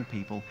inspire young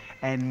people,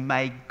 and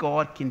may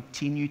God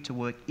continue to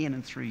work in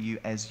and through you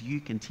as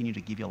you continue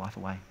to give your life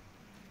away.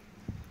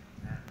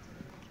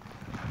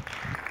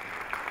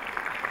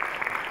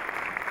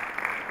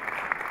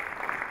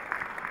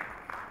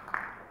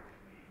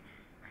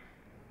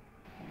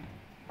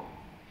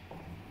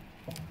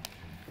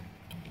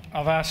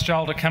 I've asked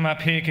Joel to come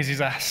up here because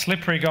he's a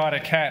slippery guy to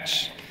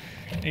catch.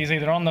 He's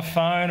either on the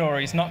phone or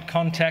he's not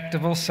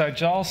contactable. So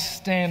Joel,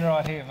 stand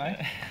right here, mate.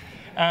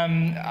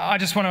 I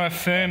just want to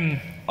affirm...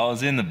 I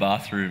was in the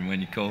bathroom when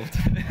you called.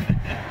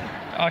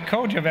 I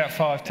called you about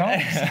 5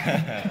 times.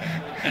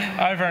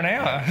 Over an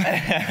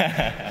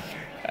hour.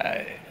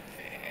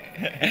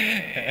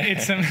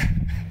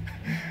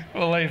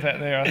 We'll leave that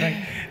there, I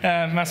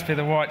think. Must be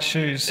the white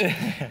shoes.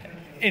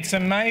 It's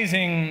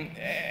amazing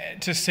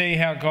to see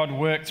how God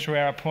worked through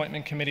our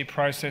appointment committee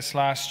process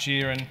last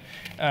year.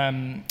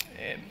 And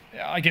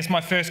I guess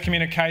my first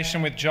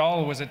communication with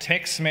Joel was a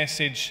text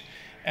message,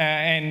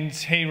 and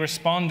he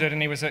responded,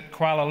 and he was at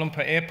Kuala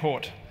Lumpur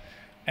Airport.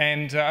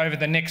 And over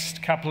the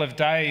next couple of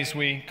days,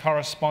 we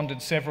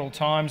corresponded several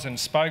times and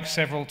spoke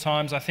several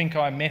times. I think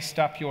I messed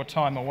up your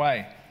time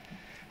away.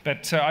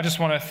 But I just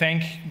want to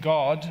thank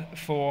God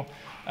for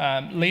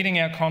leading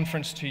our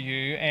conference to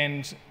you,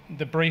 and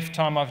the brief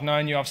time I've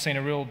known you, I've seen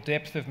a real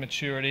depth of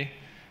maturity.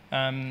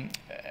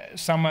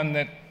 Someone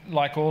that,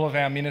 like all of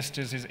our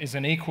ministers, is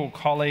an equal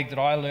colleague that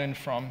I learn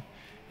from,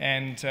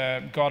 and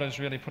God has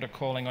really put a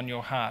calling on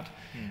your heart.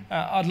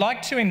 I'd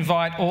like to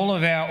invite all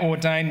of our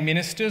ordained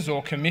ministers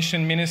or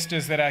commissioned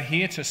ministers that are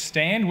here to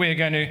stand. We're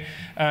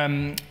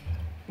going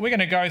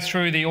to go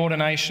through the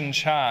ordination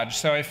charge.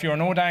 So if you're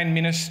an ordained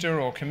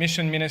minister or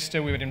commissioned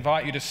minister, we would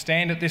invite you to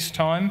stand at this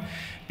time,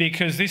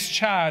 because this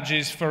charge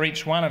is for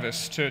each one of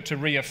us to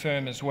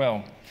reaffirm as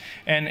well.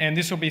 And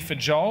this will be for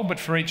Joel, but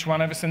for each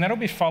one of us, and that'll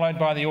be followed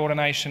by the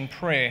ordination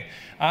prayer.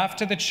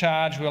 After the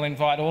charge, we'll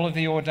invite all of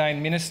the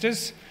ordained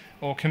ministers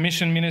or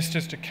commissioned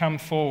ministers to come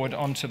forward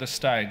onto the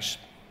stage.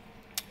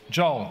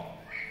 Joel,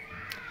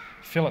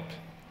 Philip,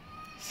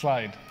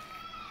 Slade.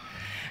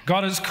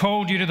 God has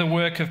called you to the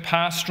work of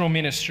pastoral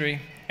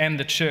ministry and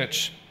the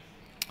church.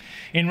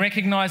 In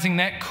recognising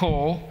that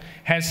call,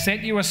 has set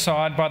you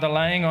aside by the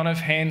laying on of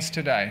hands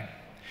today.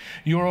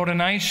 Your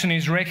ordination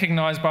is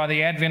recognised by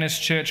the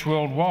Adventist Church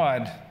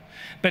worldwide,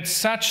 but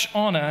such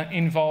honour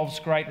involves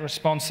great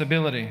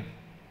responsibility.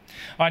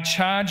 I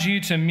charge you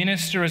to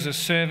minister as a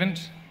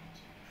servant,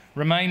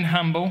 remain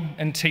humble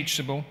and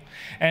teachable,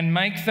 and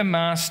make the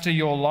Master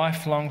your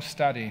lifelong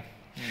study.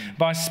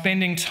 By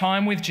spending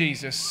time with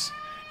Jesus,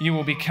 you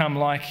will become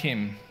like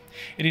him.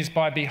 It is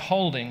by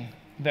beholding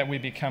that we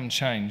become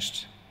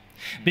changed.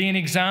 Be an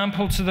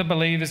example to the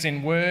believers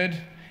in word,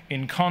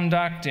 in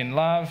conduct, in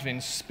love, in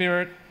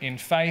spirit, in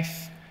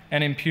faith,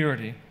 and in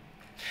purity.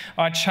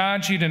 I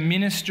charge you to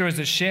minister as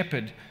a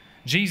shepherd.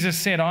 Jesus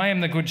said, I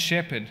am the good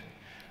shepherd.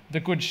 The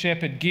good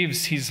shepherd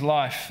gives his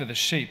life for the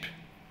sheep.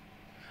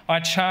 I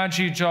charge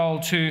you,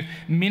 Joel, to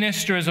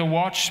minister as a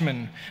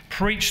watchman,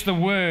 preach the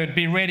word,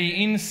 be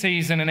ready in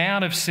season and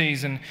out of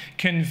season,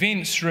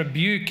 convince,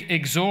 rebuke,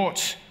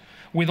 exhort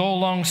with all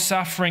long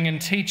suffering and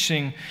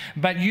teaching.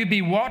 But you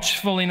be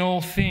watchful in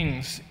all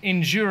things,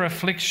 endure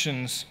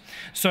afflictions,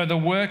 so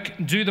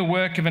do the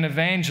work of an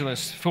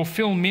evangelist,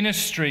 fulfill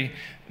ministry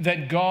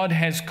that God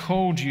has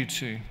called you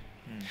to.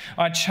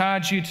 I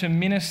charge you to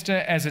minister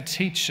as a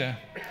teacher.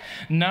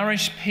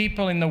 Nourish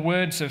people in the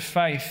words of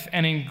faith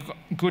and in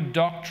good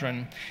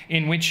doctrine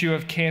in which you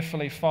have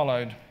carefully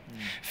followed.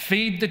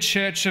 Feed the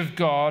church of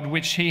God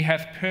which he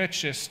hath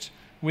purchased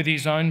with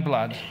his own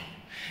blood.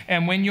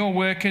 And when your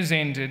work is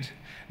ended,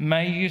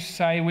 may you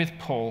say with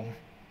Paul,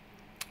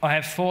 I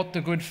have fought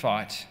the good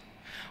fight.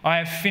 I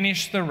have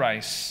finished the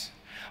race.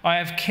 I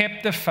have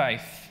kept the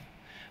faith.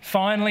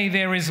 Finally,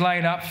 there is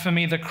laid up for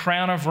me the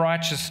crown of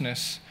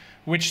righteousness,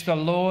 which the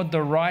Lord,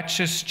 the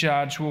righteous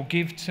judge, will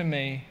give to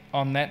me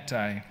on that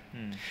day.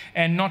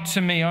 And not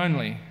to me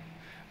only,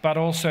 but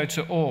also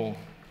to all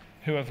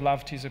who have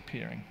loved his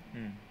appearing.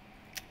 I'm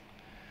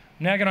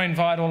now going to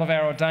invite all of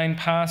our ordained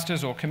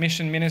pastors or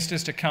commissioned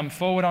ministers to come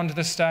forward onto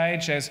the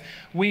stage as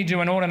we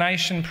do an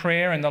ordination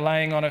prayer and the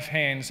laying on of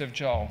hands of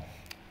Joel.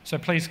 So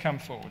please come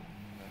forward.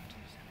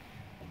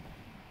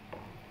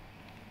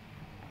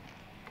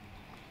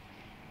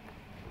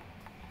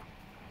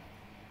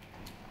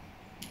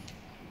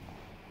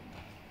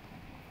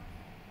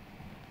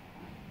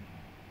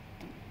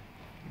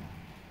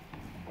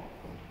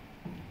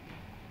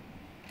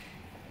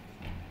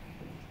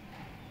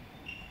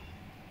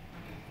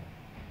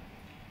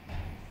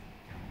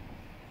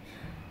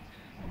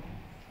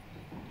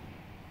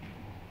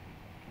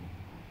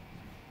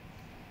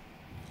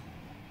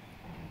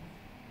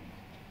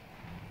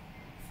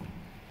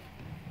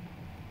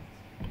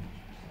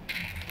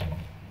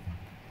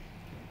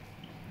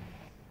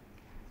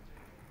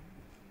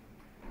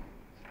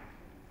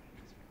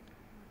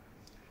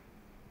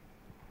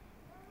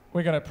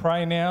 We're going to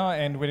pray now,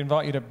 and we'd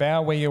invite you to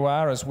bow where you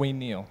are as we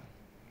kneel.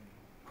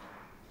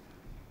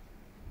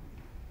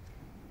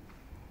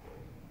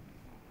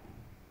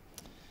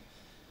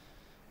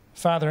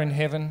 Father in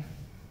heaven,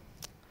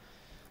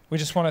 we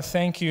just want to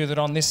thank you that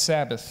on this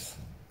Sabbath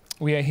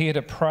we are here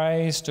to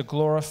praise, to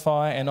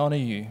glorify and honour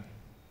you.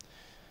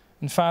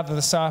 And Father,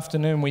 this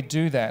afternoon we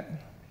do that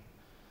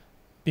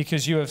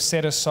because you have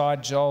set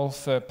aside Joel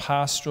for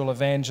pastoral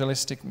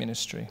evangelistic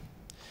ministry.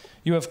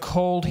 You have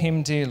called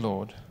him, dear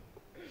Lord.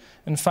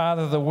 And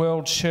Father, the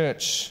World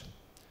Church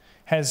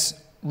has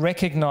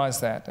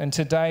recognised that, and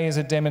today is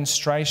a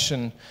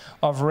demonstration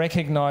of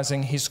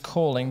recognising his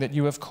calling that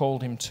you have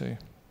called him to.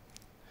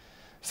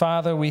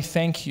 Father, we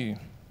thank you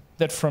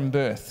that from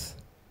birth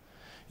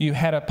you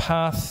had a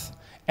path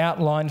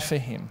outlined for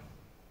him.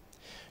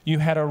 You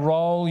had a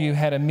role, you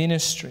had a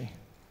ministry.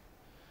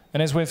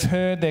 And as we've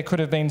heard, there could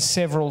have been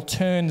several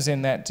turns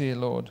in that, dear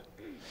Lord,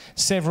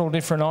 several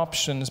different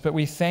options, but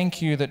we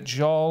thank you that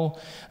Joel,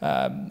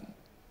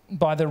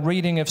 by the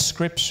reading of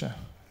Scripture,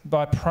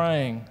 by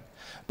praying,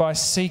 by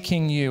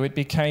seeking you, it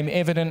became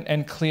evident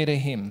and clear to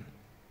him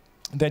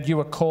that you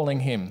were calling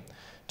him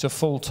to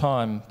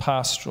full-time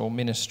pastoral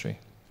ministry.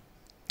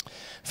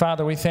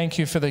 Father, we thank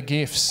you for the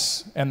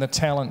gifts and the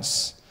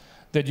talents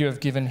that you have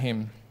given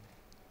him.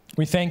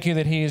 We thank you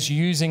that he is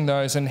using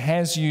those and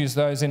has used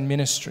those in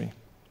ministry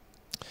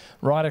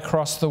right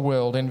across the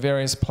world in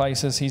various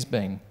places he's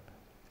been.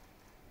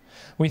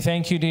 We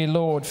thank you, dear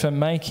Lord, for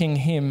making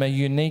him a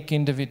unique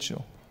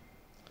individual,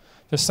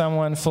 for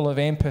someone full of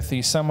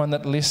empathy, someone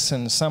that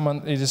listens,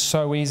 someone it is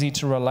so easy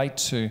to relate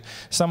to,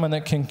 someone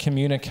that can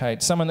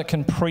communicate, someone that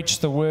can preach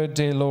the word,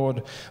 dear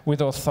Lord, with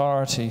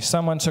authority,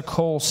 someone to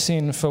call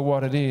sin for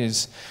what it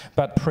is,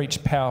 but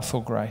preach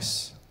powerful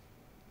grace.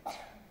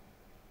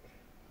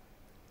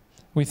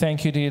 We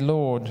thank you, dear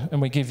Lord,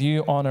 and we give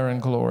you honour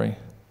and glory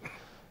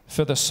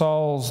for the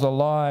souls, the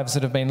lives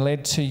that have been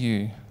led to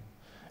you,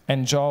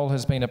 and Joel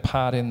has been a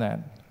part in that.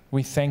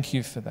 We thank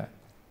you for that.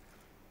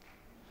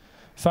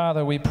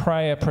 Father, we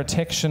pray a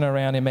protection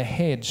around him, a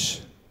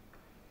hedge.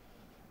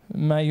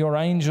 May your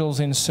angels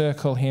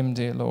encircle him,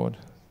 dear Lord.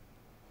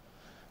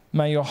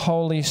 May your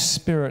Holy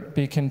Spirit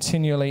be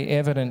continually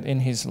evident in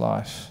his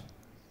life.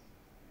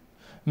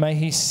 May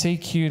he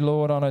seek you,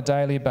 Lord, on a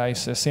daily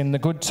basis, in the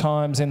good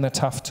times, in the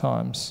tough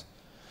times.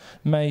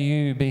 May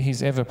you be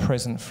his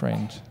ever-present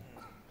friend.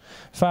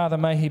 Father,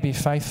 may he be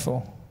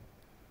faithful,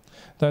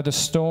 though the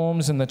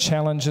storms and the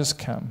challenges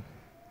come.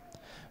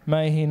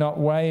 May he not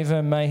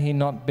waver, may he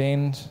not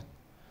bend,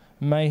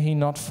 may he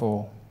not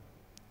fall.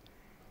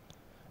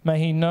 May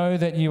he know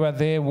that you are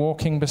there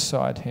walking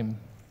beside him.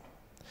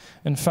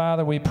 And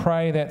Father, we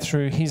pray that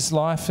through his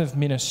life of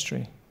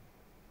ministry,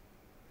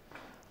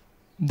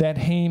 that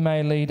he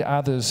may lead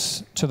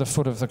others to the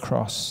foot of the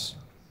cross.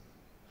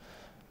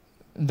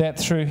 That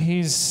through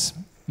his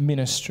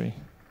ministry,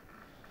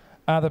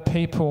 other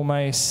people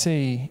may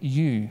see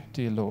you,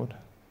 dear Lord,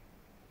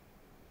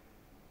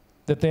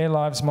 that their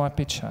lives might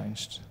be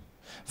changed.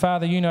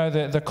 Father, you know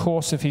the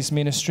course of his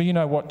ministry. You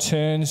know what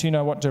turns, you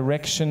know what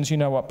directions, you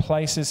know what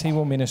places he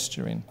will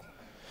minister in.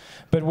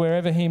 But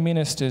wherever he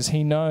ministers,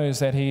 he knows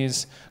that he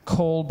is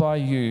called by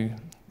you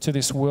to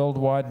this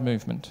worldwide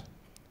movement.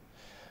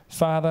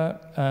 Father,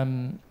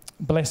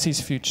 bless his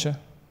future.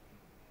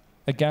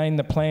 Again,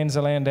 the plans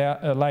are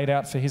laid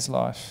out for his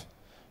life,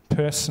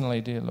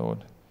 personally, dear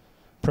Lord,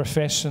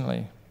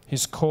 professionally,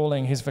 his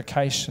calling, his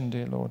vocation,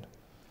 dear Lord.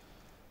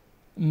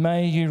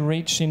 May you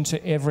reach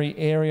into every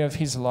area of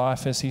his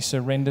life as he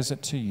surrenders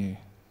it to you.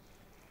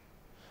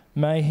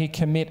 May he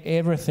commit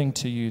everything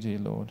to you, dear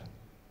Lord.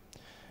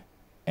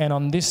 And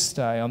on this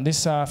day, on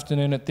this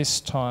afternoon, at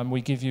this time,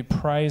 we give you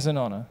praise and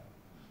honour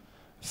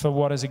for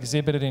what is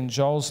exhibited in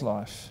Joel's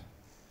life.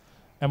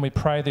 And we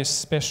pray this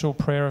special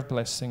prayer of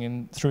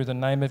blessing through the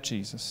name of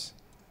Jesus.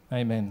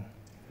 Amen.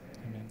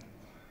 Amen.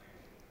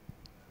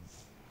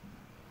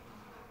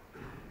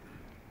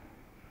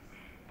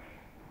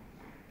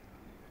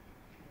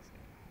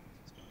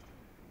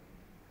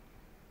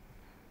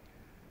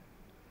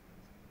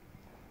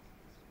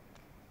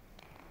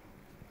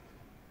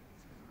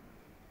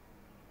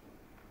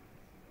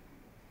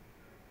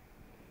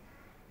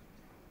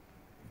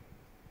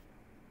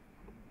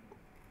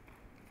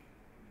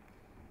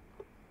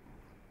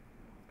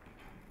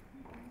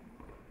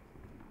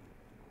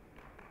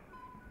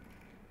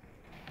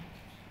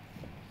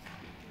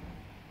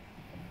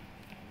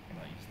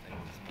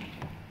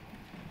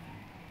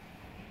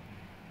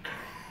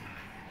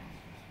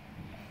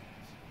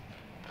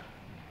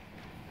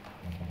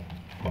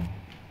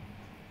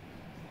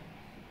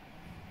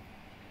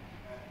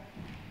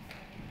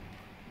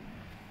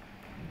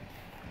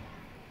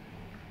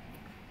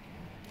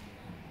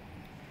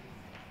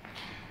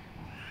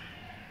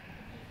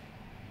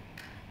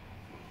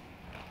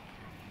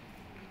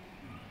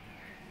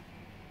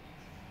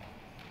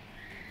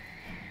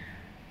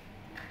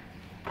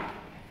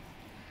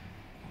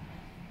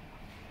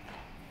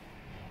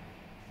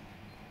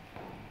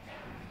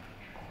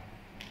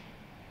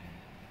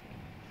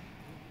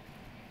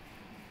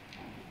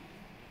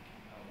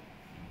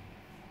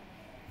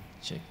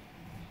 Check.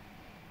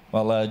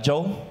 Well,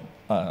 Joel,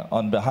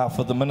 on behalf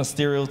of the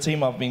ministerial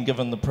team, I've been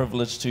given the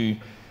privilege to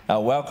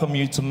welcome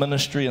you to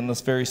ministry in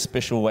this very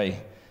special way.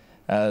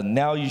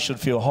 Now you should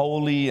feel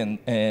holy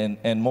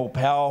and more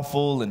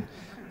powerful, and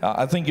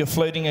I think you're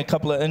floating a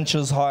couple of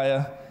inches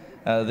higher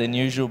than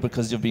usual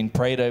because you've been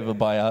prayed over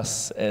by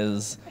us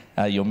as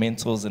your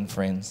mentors and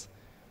friends.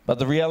 But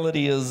the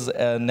reality is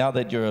now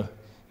that you're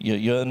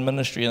in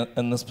ministry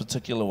in this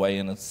particular way,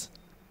 and it's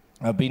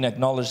been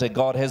acknowledged that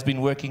God has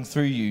been working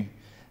through you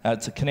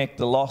to connect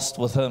the lost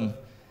with Him.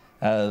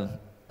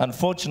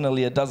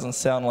 Unfortunately, it doesn't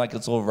sound like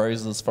it's all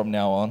roses from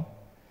now on.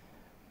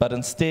 But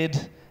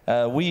instead,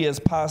 we as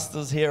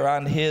pastors here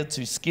aren't here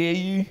to scare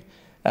you.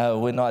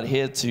 We're not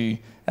here to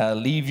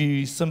leave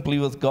you simply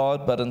with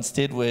God, but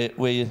instead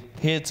we're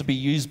here to be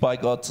used by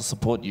God to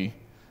support you.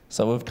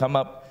 So we've come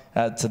up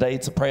today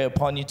to pray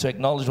upon you, to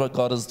acknowledge what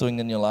God is doing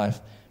in your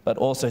life, but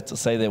also to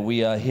say that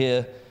we are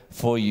here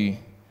for you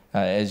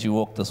as you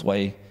walk this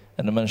way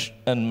in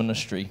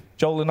ministry.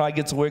 Joel and I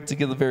get to work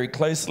together very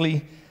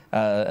closely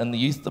in the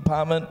youth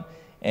department,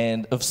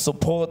 and if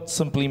support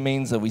simply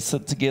means that we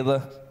sit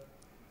together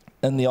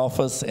in the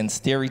office and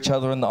stare each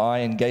other in the eye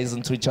and gaze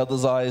into each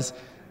other's eyes,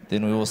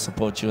 then we will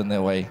support you in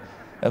that way.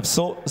 If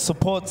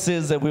support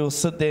says that we will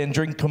sit there and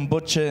drink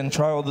kombucha and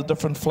try all the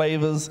different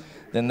flavors,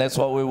 then that's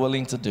what we're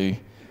willing to do,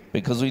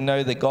 because we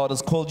know that God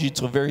has called you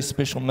to a very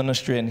special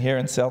ministry in here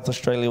in South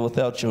Australia with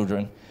our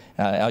children,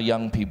 our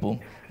young people,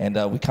 and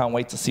we can't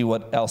wait to see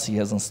what else He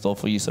has in store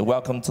for you. So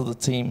welcome to the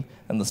team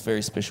in this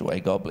very special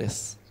way. God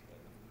bless.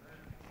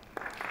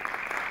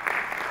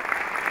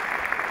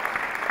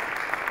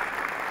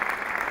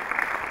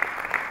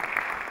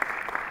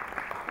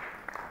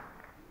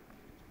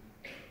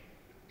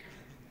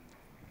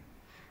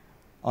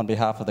 On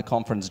behalf of the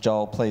conference,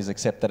 Joel, please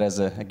accept that as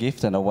a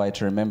gift and a way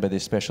to remember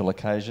this special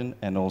occasion,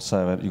 and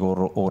also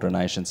your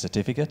ordination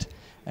certificate.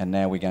 And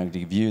now we're going to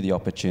give you the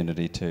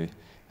opportunity to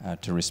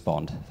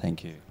respond.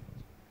 Thank you.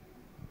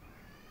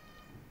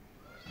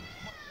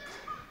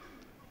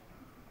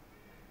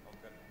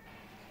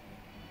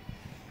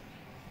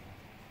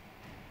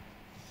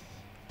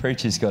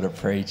 Preacher's got to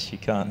preach. You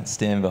can't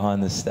stand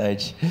behind the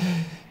stage.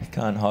 You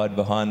can't hide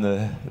behind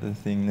the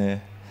thing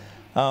there.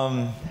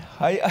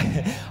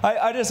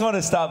 I just want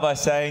to start by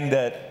saying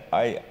that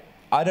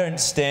I don't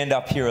stand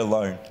up here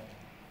alone.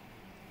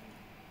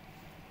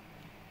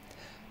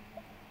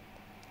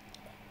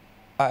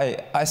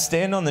 I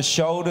stand on the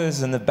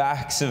shoulders and the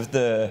backs of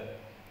the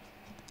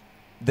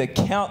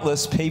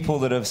countless people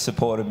that have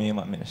supported me in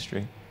my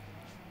ministry.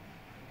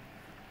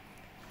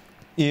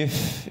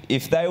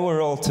 If they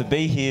were all to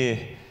be here,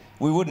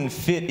 we wouldn't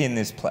fit in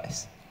this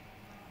place.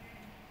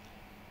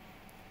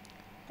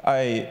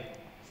 I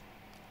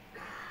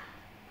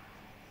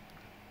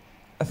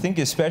think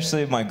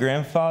especially of my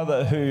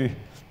grandfather, who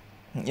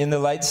in the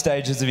late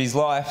stages of his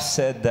life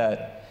said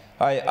that,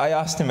 I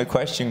asked him a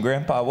question,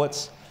 Grandpa,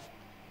 what's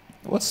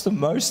the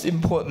most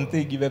important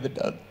thing you've ever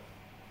done?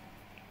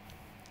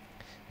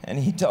 And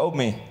he told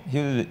me,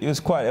 he was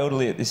quite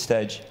elderly at this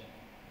stage.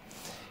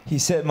 He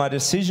said, my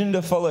decision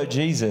to follow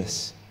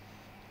Jesus,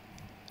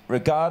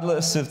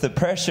 regardless of the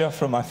pressure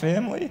from my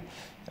family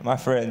and my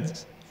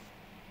friends,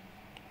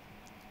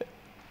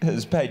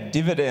 has paid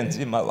dividends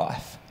in my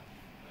life.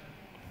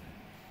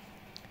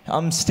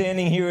 I'm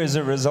standing here as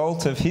a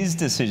result of his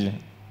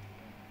decision.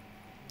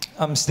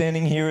 I'm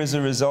standing here as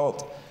a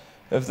result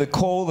of the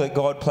call that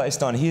God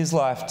placed on his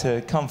life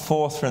to come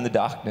forth from the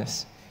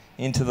darkness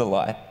into the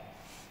light.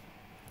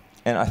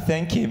 And I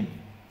thank him.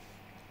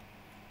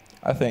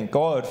 I thank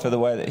God for the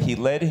way that he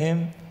led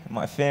him and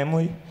my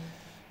family,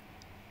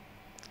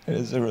 and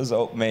as a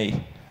result,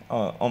 me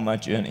on my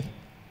journey.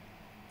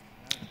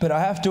 But I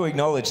have to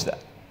acknowledge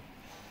that,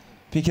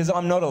 because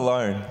I'm not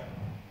alone.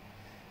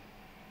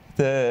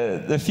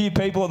 The few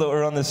people that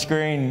were on the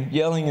screen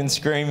yelling and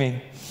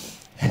screaming,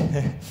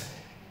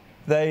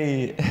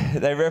 they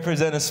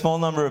represent a small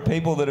number of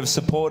people that have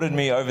supported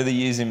me over the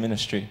years in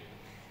ministry.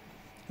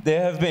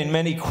 There have been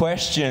many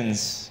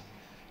questions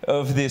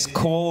of this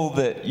call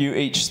that you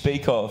each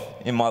speak of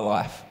in my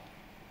life.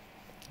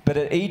 But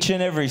at each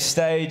and every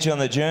stage on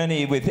the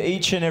journey, with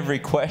each and every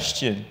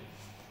question,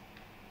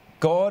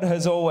 God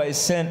has always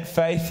sent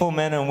faithful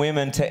men and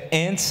women to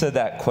answer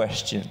that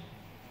question.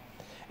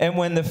 And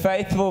when the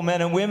faithful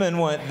men and women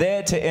weren't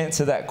there to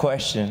answer that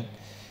question,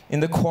 in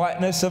the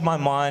quietness of my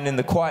mind, in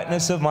the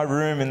quietness of my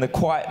room, in the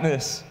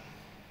quietness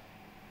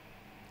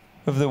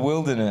of the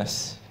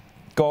wilderness,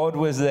 God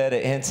was there to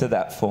answer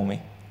that for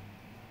me.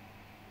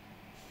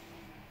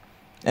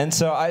 And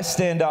so I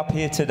stand up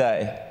here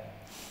today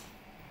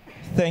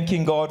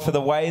thanking God for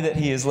the way that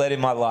he has led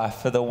in my life,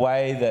 for the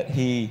way that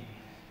he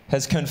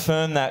has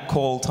confirmed that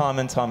call time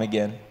and time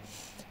again.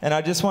 And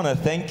I just want to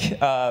thank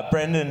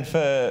Brendan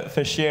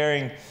for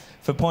sharing,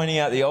 for pointing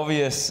out the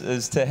obvious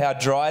as to how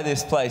dry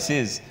this place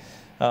is.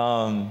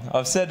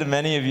 I've said to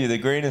many of you, the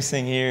greenest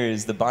thing here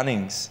is the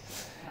Bunnings.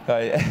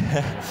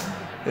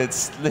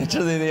 It's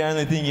literally the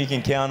only thing you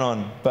can count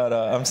on, but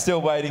I'm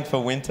still waiting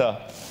for winter.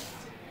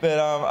 But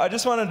I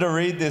just wanted to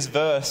read this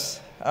verse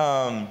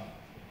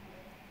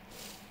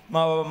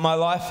My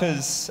life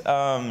has,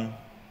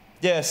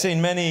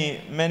 seen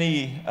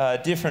many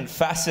different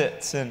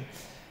facets and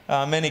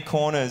many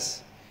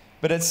corners.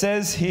 But it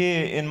says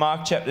here in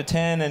Mark chapter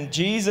 10, "And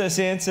Jesus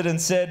answered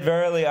and said,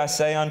 Verily I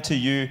say unto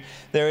you,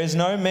 there is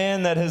no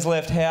man that has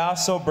left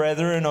house or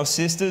brethren or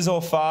sisters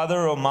or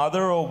father or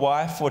mother or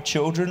wife or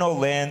children or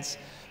lands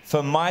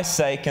for my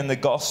sake and the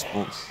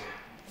gospel's,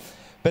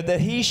 but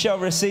that he shall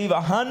receive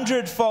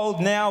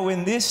 100-fold now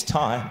in this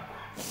time,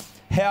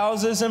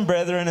 houses and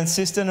brethren and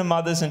sisters and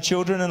mothers and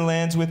children and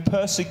lands with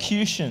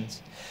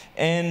persecutions,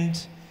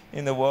 and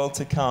in the world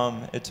to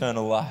come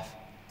eternal life."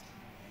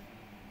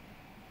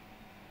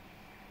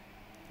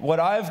 What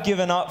I've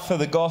given up for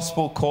the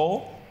gospel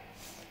call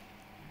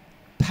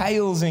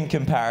pales in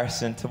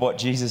comparison to what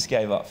Jesus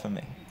gave up for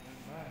me.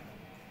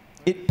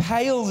 It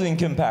pales in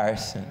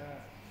comparison.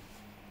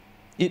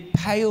 It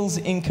pales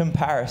in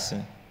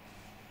comparison.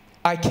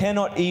 I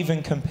cannot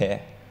even compare.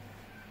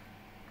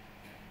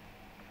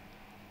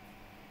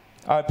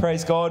 I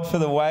praise God for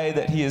the way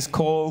that He has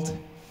called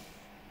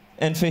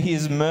and for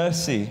His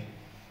mercy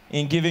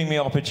in giving me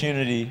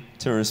opportunity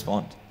to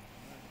respond.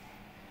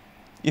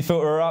 If it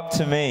were up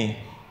to me,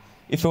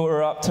 if it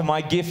were up to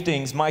my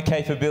giftings, my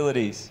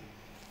capabilities,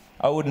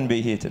 I wouldn't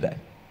be here today.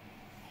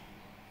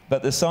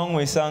 But the song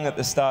we sung at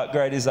the start,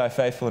 "Great is Thy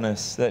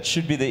Faithfulness," that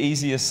should be the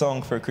easiest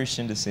song for a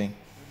Christian to sing.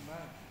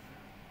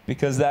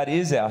 Because that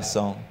is our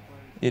song.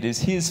 It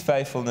is His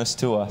faithfulness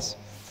to us.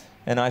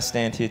 And I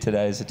stand here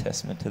today as a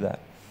testament to that.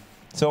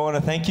 So I want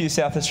to thank you,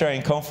 South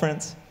Australian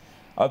Conference.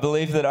 I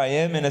believe that I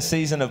am in a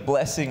season of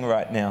blessing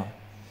right now.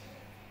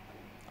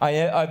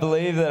 I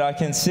believe that I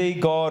can see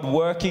God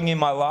working in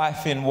my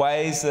life in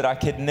ways that I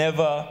could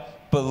never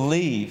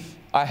believe.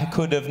 I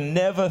could have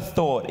never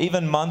thought,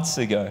 even months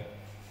ago.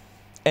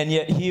 And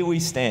yet here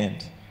we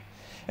stand.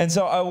 And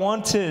so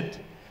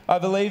I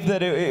believe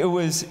that it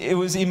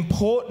was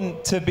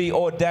important to be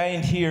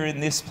ordained here in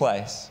this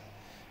place.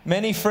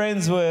 Many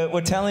friends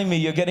were telling me,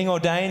 "You're getting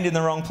ordained in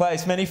the wrong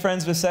place." Many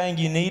friends were saying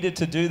you needed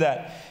to do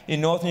that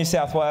in North New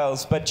South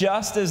Wales. But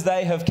just as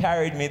they have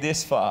carried me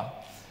this far,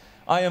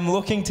 I am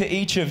looking to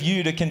each of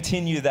you to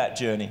continue that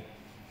journey.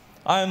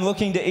 I am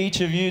looking to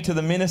each of you, to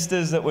the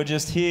ministers that were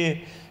just here,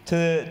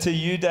 to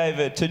you,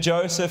 David, to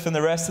Joseph and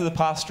the rest of the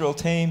pastoral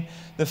team,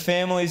 the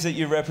families that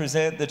you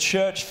represent, the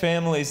church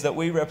families that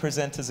we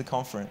represent as a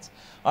conference.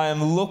 I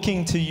am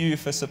looking to you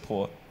for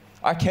support.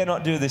 I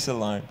cannot do this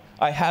alone.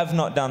 I have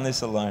not done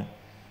this alone.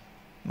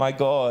 My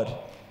God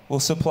will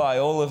supply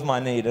all of my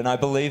need, and I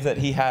believe that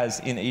He has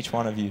in each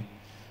one of you.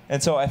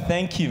 And so I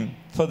thank Him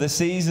for the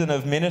season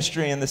of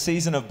ministry and the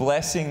season of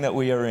blessing that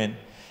we are in,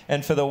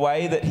 and for the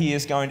way that He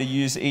is going to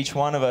use each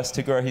one of us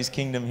to grow His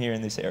kingdom here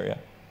in this area.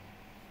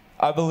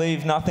 I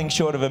believe nothing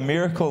short of a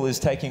miracle is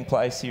taking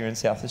place here in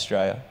South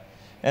Australia.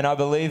 And I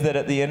believe that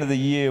at the end of the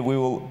year, we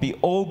will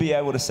all be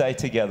able to say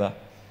together,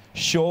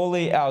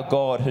 surely our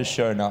God has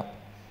shown up.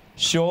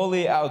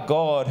 Surely our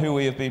God, who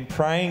we have been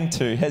praying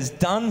to, has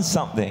done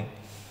something.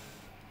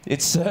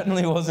 It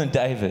certainly wasn't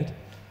David.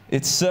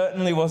 It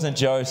certainly wasn't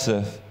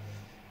Joseph.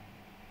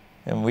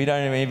 And we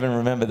don't even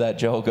remember that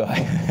Joel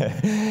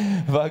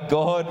guy. But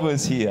God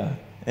was here,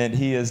 and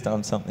He has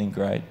done something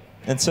great.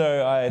 And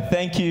so I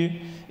thank you,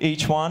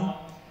 each one.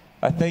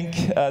 I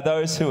thank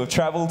those who have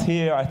traveled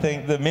here. I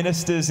thank the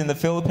ministers in the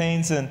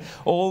Philippines and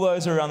all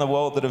those around the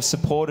world that have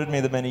supported me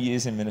the many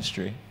years in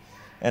ministry.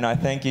 And I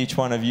thank each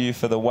one of you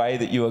for the way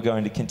that you are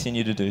going to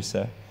continue to do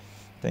so.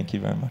 Thank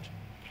you very much.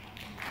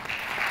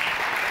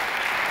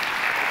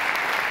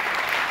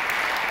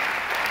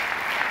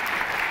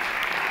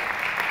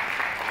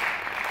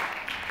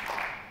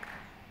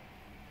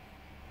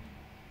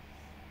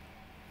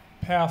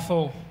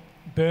 Powerful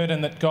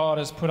burden that God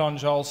has put on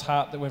Joel's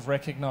heart that we've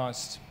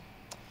recognised.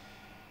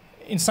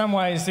 In some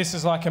ways, this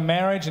is like a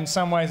marriage. In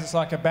some ways, it's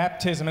like a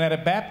baptism. And at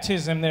a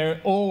baptism,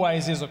 there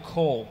always is a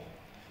call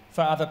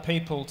for other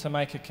people to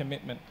make a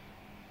commitment.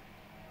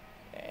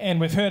 And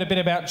we've heard a bit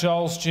about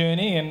Joel's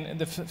journey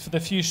and for the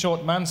few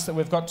short months that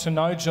we've got to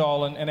know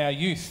Joel and our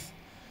youth.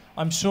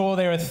 I'm sure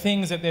there are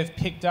things that they've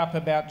picked up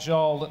about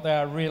Joel that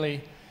they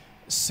really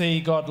see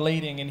God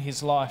leading in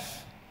his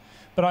life.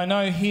 But I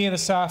know here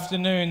this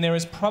afternoon there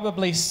is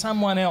probably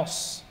someone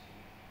else,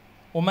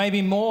 or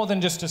maybe more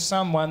than just a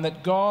someone,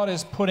 that God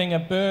is putting a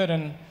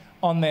burden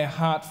on their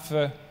heart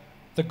for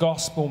the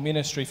gospel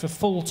ministry, for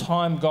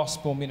full-time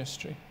gospel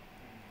ministry.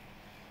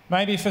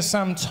 Maybe for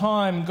some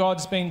time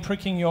God's been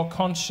pricking your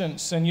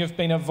conscience and you've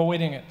been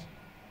avoiding it.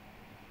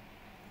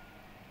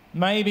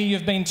 Maybe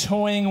you've been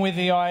toying with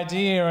the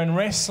idea and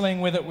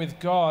wrestling with it with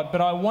God. But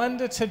I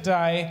wonder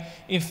today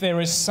if there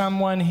is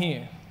someone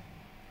here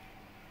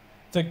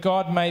that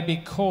God may be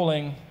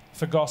calling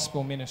for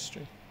gospel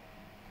ministry.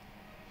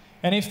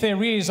 And if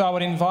there is, I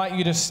would invite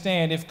you to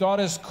stand. If God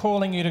is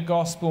calling you to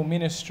gospel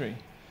ministry,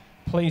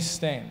 please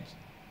stand.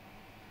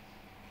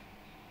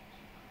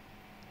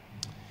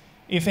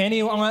 If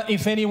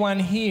anyone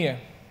here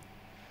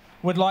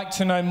would like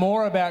to know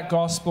more about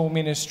gospel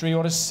ministry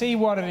or to see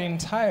what it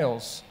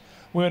entails,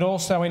 we would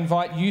also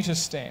invite you to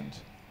stand.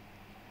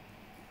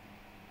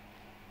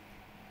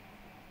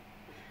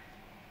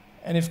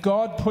 And if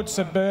God puts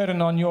a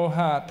burden on your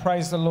heart,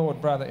 praise the Lord,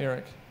 Brother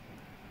Eric.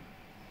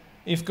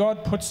 If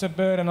God puts a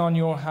burden on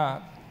your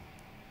heart,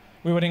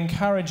 we would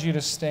encourage you to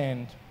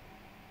stand.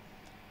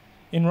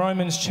 In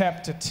Romans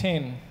chapter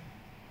 10,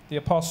 the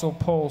Apostle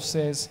Paul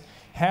says,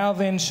 "How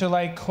then shall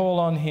they call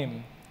on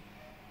him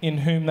in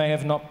whom they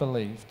have not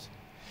believed?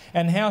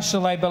 And how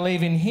shall they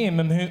believe in him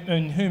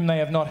in whom they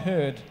have not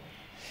heard?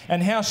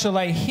 And how shall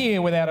they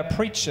hear without a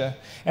preacher?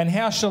 And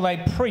how shall they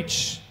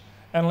preach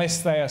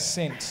unless they are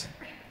sent?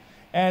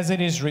 As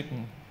it is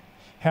written,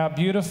 how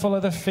beautiful are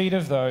the feet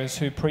of those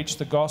who preach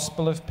the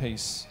gospel of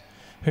peace,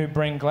 who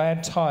bring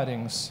glad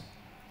tidings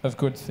of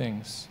good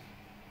things."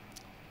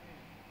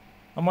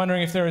 I'm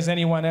wondering if there is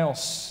anyone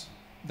else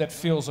that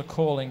feels a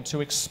calling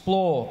to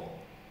explore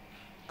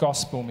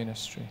gospel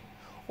ministry,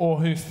 or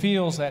who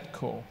feels that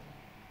call.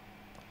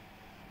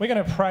 We're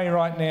going to pray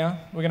right now.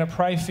 We're going to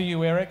pray for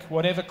you, Eric,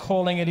 whatever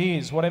calling it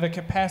is, whatever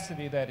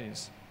capacity that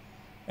is.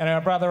 And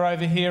our brother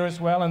over here as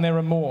well, and there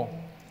are more.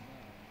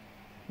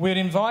 We'd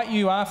invite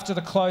you after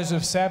the close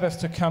of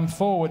Sabbath to come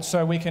forward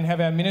so we can have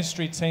our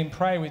ministry team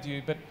pray with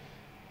you, but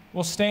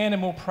we'll stand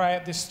and we'll pray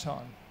at this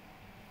time.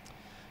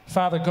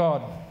 Father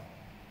God,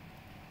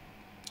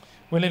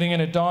 we're living in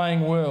a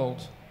dying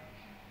world,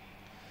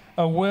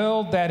 a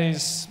world that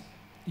is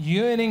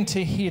yearning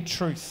to hear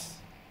truth,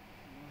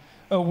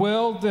 a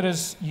world that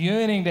is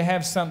yearning to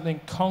have something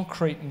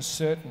concrete and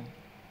certain,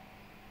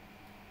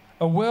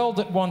 a world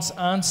that wants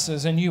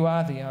answers, and you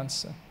are the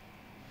answer.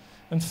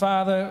 And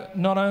Father,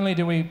 not only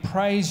do we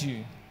praise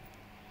you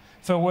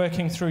for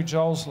working through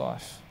Joel's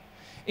life,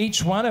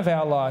 each one of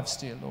our lives,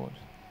 dear Lord,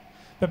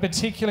 but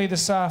particularly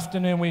this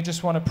afternoon, we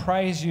just want to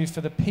praise you for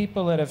the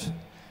people that have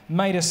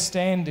made us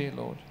stand, dear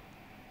Lord,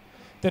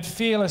 that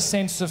feel a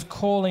sense of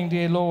calling,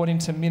 dear Lord,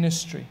 into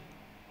ministry.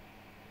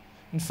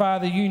 And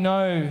Father, you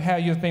know how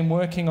you've been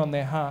working on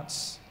their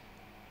hearts.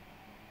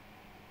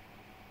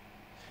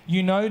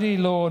 You know, dear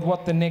Lord,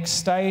 what the next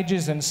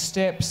stages and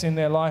steps in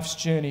their life's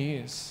journey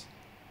is.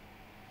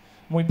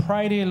 And we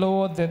pray, dear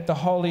Lord, that the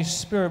Holy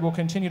Spirit will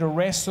continue to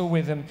wrestle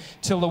with them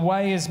till the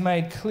way is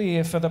made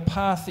clear for the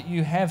path that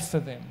you have for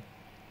them.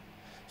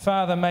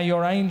 Father, may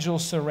your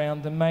angels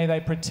surround them, may they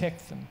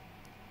protect them,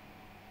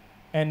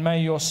 and may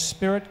your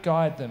Spirit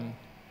guide them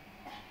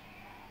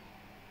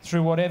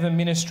through whatever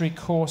ministry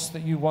course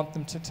that you want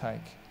them to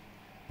take.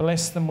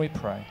 Bless them, we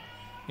pray,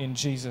 in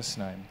Jesus'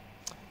 name.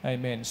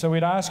 Amen. So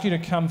we'd ask you to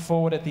come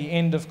forward at the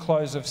end of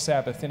close of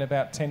Sabbath in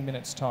about 10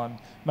 minutes' time.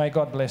 May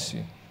God bless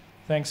you.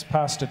 Thanks,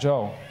 Pastor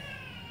Joel.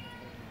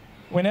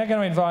 We're now going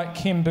to invite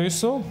Kim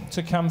Boosel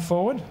to come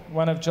forward,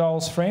 one of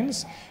Joel's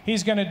friends.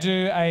 He's going to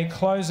do a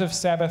close of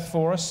Sabbath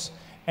for us,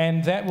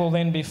 and that will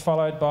then be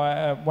followed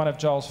by one of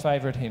Joel's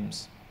favourite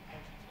hymns.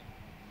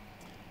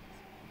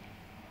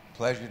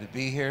 Pleasure to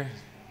be here.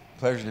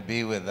 Pleasure to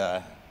be with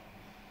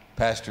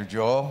Pastor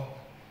Joel.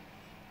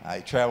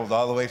 I traveled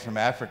all the way from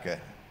Africa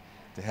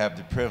to have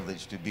the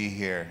privilege to be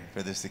here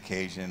for this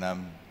occasion.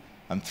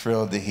 I'm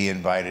thrilled that he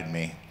invited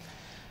me.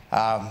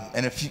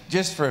 And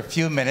just for a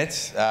few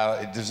minutes,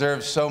 it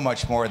deserves so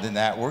much more than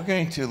that. We're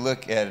going to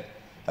look at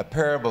a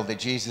parable that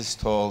Jesus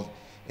told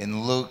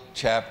in Luke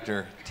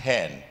chapter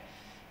 10.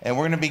 And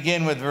we're going to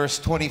begin with verse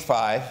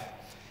 25.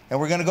 And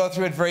we're going to go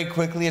through it very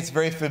quickly. It's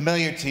very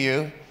familiar to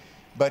you.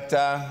 But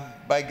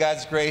by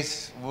God's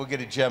grace, we'll get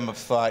a gem of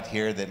thought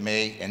here that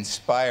may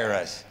inspire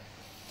us.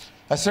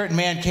 A certain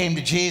man came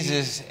to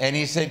Jesus and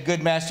he said,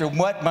 "Good master,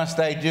 what must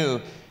I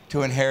do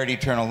to inherit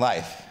eternal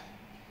life?"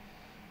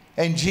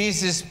 And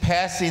Jesus,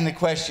 passing the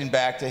question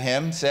back to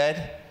him,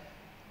 said,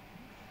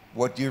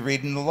 "What do you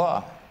read in the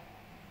law?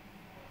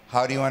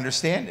 How do you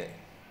understand it?"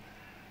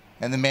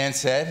 And the man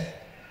said,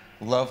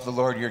 "Love the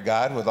Lord your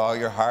God with all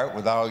your heart,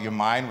 with all your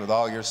mind, with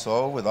all your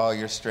soul, with all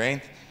your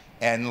strength,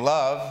 and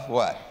love"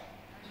 what?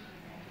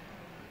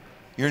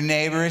 "Your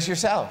neighbor as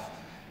yourself."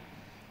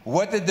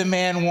 What did the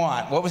man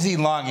want? What was he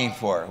longing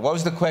for? What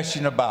was the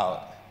question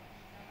about?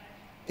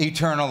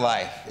 Eternal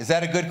life. Is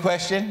that a good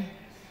question?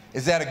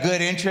 Is that a good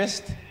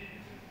interest?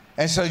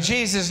 And so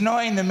Jesus,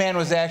 knowing the man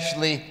was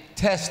actually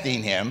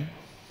testing him,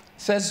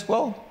 says,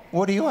 "Well,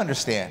 what do you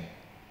understand?"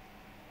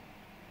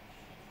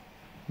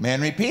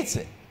 Man repeats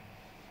it.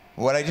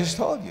 What I just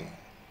told you.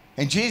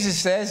 And Jesus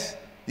says,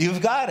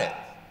 "You've got it.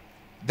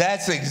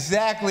 That's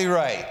exactly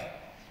right.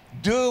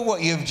 Do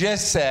what you've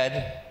just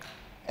said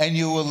and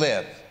you will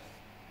live."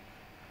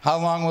 How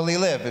long will he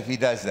live if he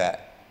does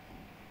that?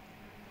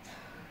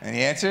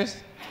 Any answers?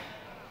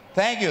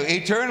 Thank you.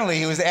 Eternally.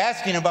 He was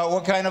asking about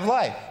what kind of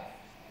life?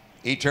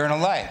 Eternal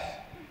life.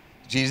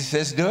 Jesus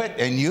says, do it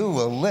and you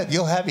will live.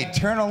 You'll have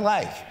eternal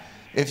life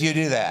if you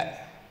do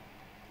that.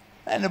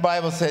 And the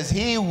Bible says,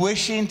 he,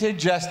 wishing to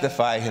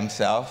justify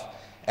himself,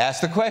 asked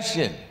the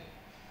question.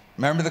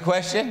 Remember the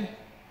question?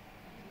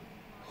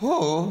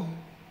 Who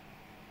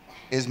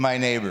is my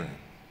neighbor?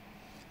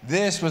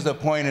 This was a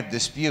point of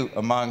dispute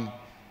among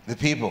the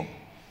people.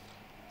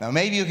 Now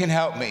maybe you can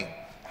help me.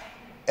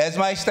 As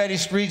my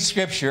studies read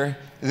Scripture,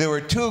 there were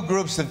two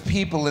groups of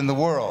people in the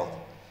world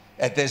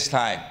at this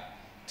time.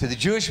 To the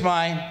Jewish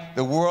mind,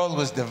 the world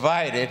was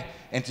divided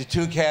into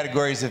two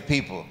categories of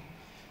people.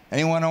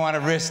 Anyone want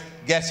to risk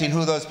guessing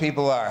who those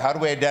people are? How do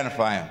we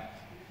identify them?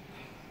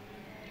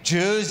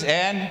 Jews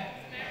and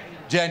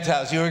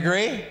Gentiles. You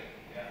agree?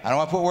 I don't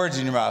want to put words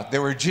in your mouth.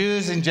 There were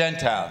Jews and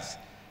Gentiles.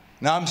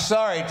 Now, I'm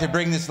sorry to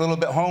bring this a little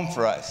bit home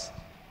for us,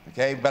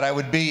 okay? But I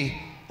would be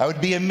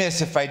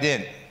amiss if I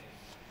didn't.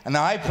 And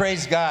now I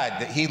praise God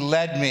that He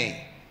led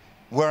me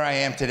where I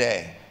am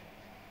today.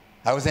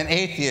 I was an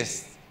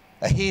atheist,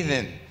 a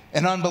heathen,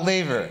 an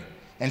unbeliever.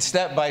 And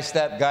step by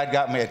step, God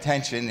got my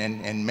attention.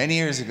 And many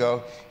years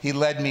ago, He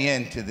led me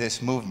into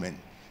this movement,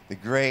 the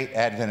great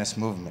Adventist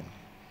movement.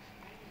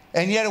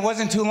 And yet it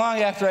wasn't too long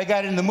after I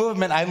got into the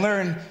movement, I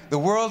learned the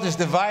world is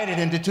divided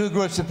into two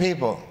groups of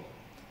people.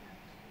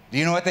 Do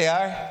you know what they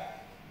are?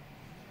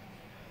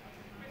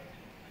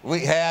 We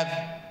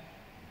have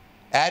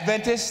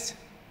Adventists.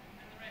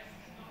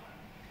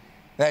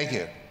 Thank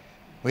you.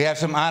 We have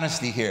some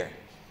honesty here.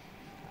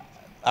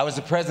 I was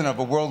the president of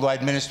a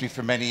worldwide ministry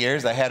for many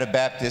years. I had a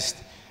Baptist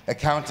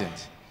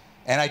accountant.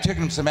 And I took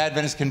him to some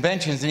Adventist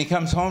conventions, and he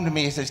comes home to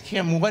me, he says,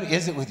 Kim, what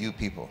is it with you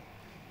people?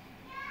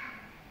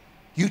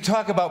 You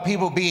talk about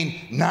people being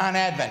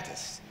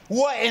non-Adventists.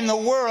 What in the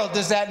world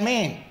does that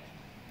mean?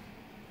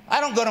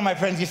 I don't go to my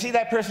friends, you see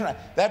that person,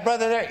 that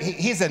brother there,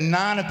 he's a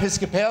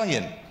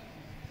non-Episcopalian.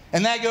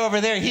 And that guy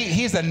over there,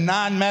 he's a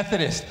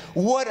non-Methodist.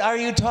 What are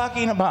you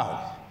talking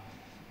about?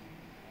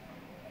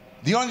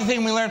 The only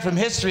thing we learn from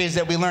history is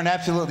that we learn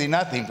absolutely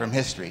nothing from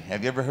history.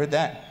 Have you ever heard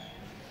that?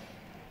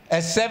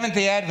 As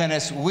Seventh-day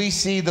Adventists, we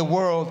see the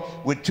world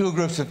with two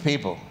groups of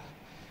people.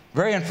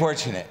 Very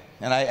unfortunate.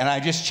 And I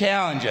just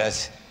challenge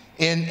us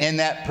in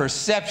that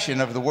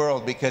perception of the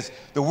world, because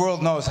the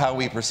world knows how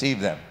we perceive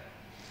them.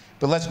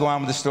 But let's go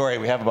on with the story.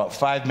 We have about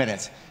 5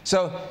 minutes.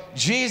 So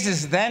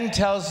Jesus then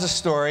tells the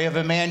story of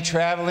a man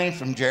traveling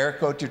from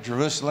Jericho to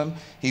Jerusalem.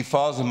 He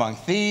falls among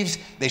thieves.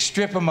 They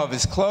strip him of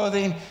his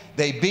clothing.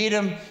 They beat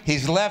him.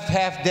 He's left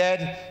half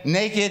dead,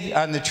 naked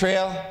on the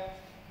trail.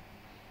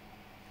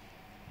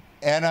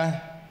 And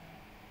a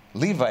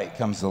Levite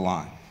comes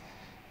along.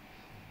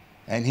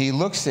 And he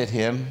looks at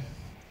him,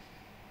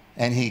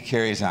 and he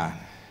carries on.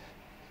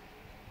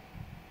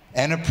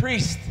 And a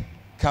priest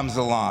comes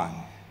along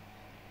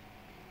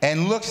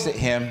and looks at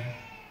him,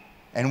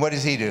 and what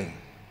does he do?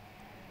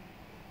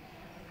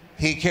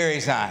 He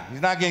carries on.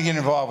 He's not going to get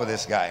involved with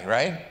this guy,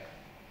 right?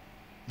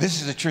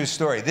 This is a true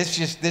story.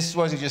 This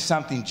wasn't just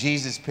something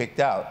Jesus picked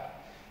out.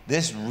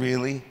 This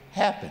really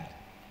happened.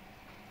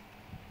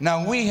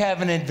 Now, we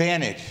have an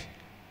advantage.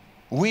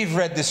 We've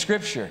read the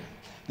scripture.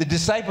 The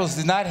disciples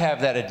did not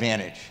have that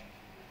advantage.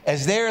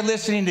 As they're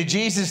listening to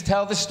Jesus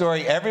tell the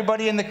story,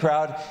 everybody in the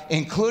crowd,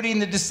 including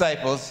the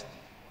disciples,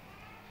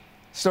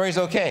 story's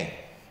okay.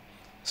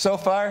 So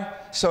far,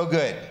 so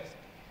good.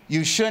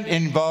 You shouldn't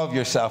involve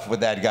yourself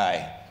with that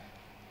guy.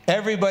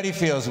 Everybody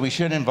feels we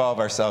shouldn't involve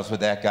ourselves with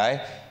that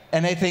guy,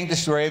 and they think the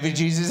story of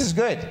Jesus is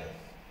good.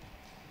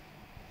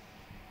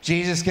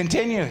 Jesus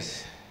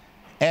continues.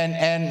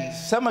 And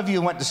some of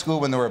you went to school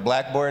when there were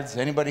blackboards.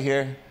 Anybody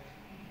here?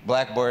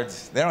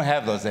 Blackboards. They don't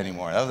have those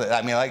anymore. Those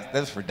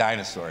are for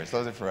dinosaurs.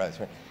 Those are for us,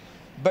 right?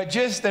 But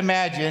just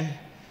imagine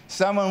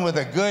someone with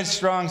a good,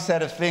 strong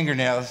set of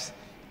fingernails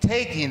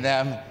taking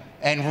them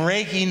and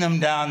raking them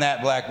down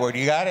that blackboard.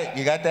 You got it?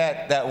 You got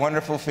that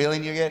wonderful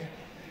feeling you get?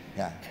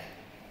 Yeah.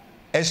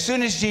 As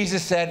soon as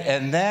Jesus said,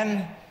 and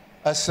then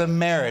a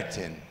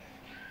Samaritan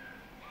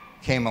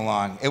came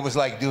along, it was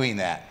like doing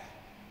that.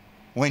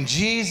 When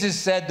Jesus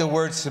said the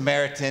word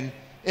Samaritan,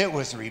 it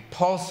was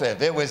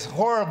repulsive. It was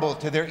horrible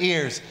to their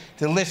ears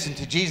to listen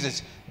to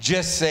Jesus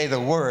just say the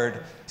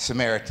word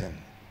Samaritan.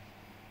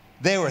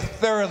 They were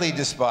thoroughly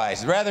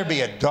despised. Rather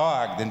be a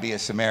dog than be a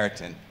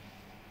Samaritan.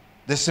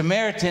 The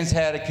Samaritans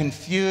had a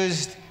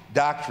confused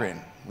doctrine.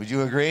 Would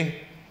you agree?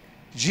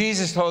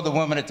 Jesus told the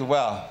woman at the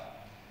well,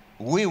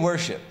 we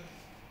worship.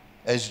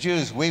 As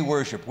Jews, we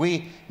worship.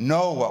 We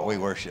know what we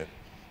worship.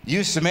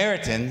 You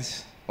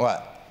Samaritans,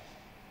 what?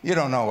 You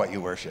don't know what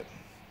you worship.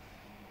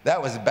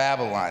 That was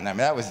Babylon. I mean,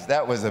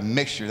 that was a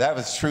mixture. That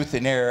was truth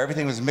and error.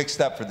 Everything was mixed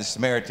up for the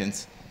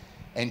Samaritans.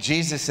 And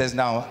Jesus says,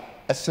 now,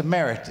 a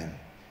Samaritan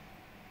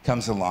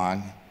comes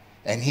along,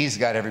 and he's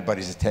got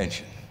everybody's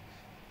attention.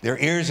 Their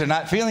ears are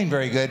not feeling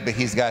very good, but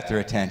he's got their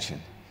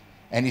attention.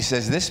 And he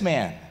says, this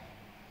man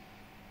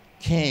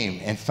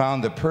came and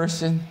found the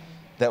person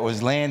that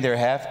was laying there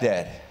half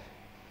dead,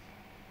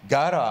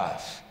 got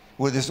off.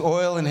 With his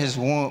oil and his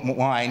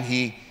wine,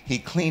 he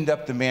cleaned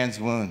up the man's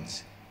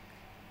wounds.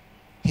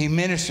 He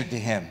ministered to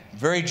him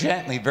very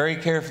gently, very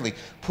carefully,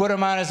 put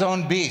him on his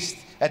own beast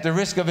at the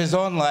risk of his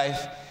own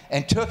life,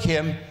 and took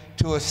him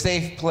to a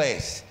safe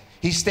place.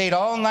 He stayed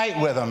all night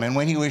with him, and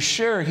when he was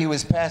sure he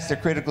was past the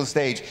critical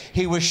stage,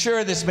 he was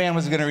sure this man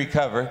was going to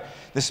recover,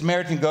 the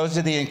Samaritan goes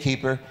to the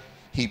innkeeper,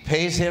 he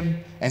pays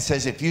him, and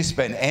says, if you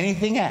spend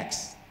anything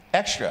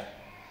extra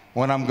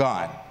when I'm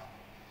gone,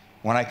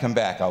 when I come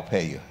back, I'll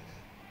pay you.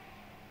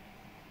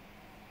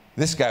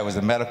 This guy was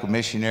a medical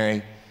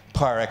missionary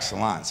par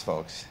excellence,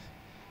 folks.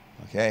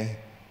 Okay?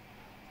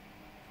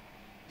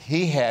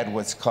 He had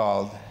what's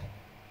called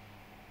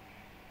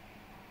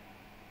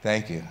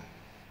Thank you.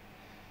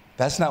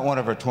 That's not one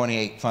of our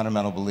 28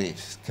 fundamental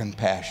beliefs,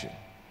 compassion.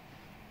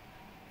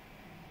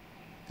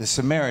 The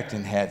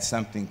Samaritan had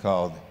something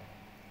called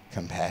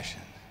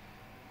compassion.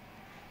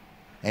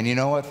 And you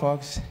know what,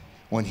 folks?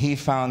 When he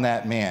found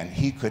that man,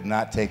 he could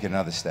not take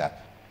another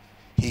step.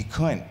 He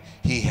couldn't.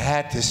 He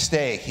had to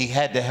stay. He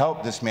had to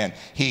help this man.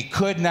 He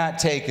could not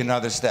take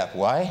another step.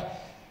 Why?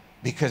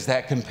 Because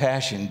that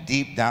compassion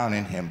deep down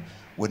in him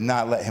would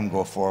not let him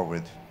go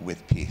forward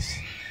with peace.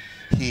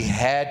 He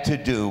had to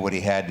do what he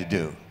had to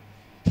do.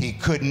 He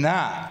could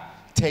not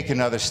take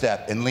another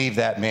step and leave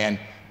that man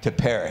to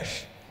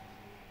perish.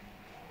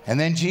 And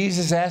then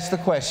Jesus asked the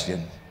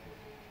question,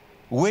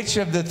 which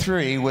of the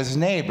three was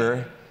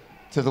neighbor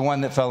to the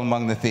one that fell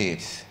among the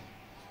thieves?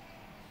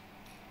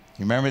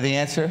 You remember the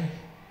answer?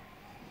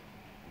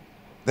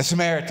 The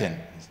Samaritan.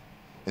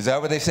 Is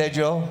that what they said,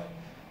 Joel?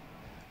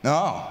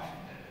 No.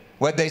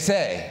 What'd they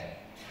say?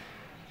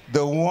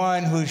 The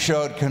one who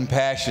showed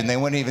compassion. They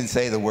wouldn't even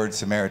say the word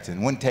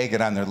Samaritan, wouldn't take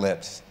it on their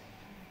lips.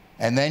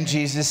 And then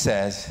Jesus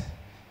says,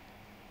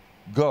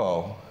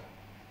 go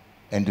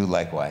and do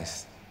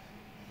likewise.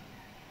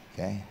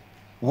 Okay?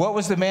 What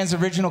was the man's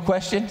original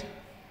question?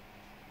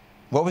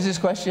 What was his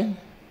question?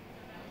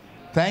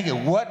 Thank you.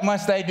 What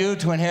must I do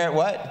to inherit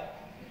what?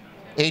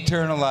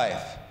 Eternal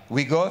life.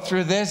 We go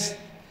through this,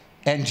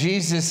 and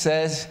Jesus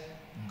says,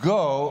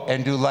 go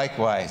and do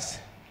likewise.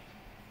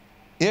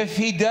 If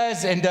he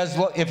goes and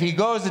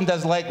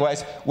does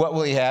likewise, what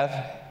will he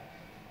have?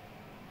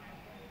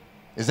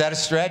 Is that a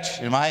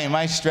stretch? Am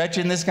I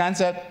stretching this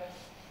concept?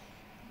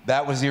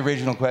 That was the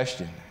original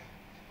question.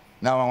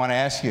 Now I want to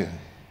ask you,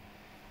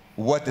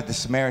 what did the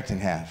Samaritan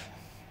have?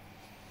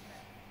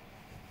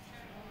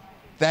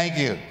 Thank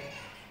you.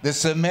 The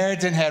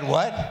Samaritan had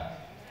what?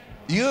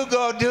 You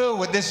go do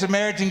what this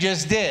Samaritan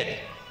just did,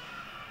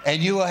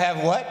 and you will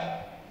have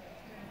what?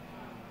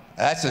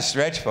 That's a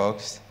stretch,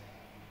 folks.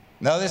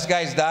 No, this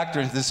guy's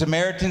doctrines, the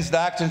Samaritan's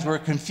doctrines were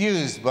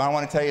confused, but I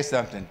want to tell you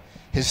something.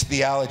 His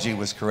theology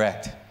was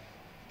correct.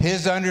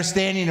 His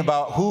understanding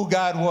about who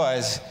God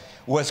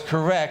was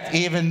correct,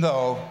 even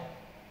though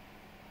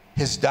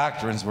his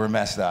doctrines were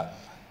messed up.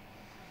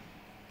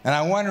 And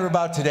I wonder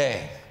about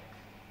today.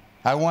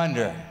 I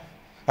wonder,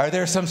 are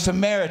there some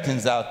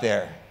Samaritans out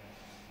there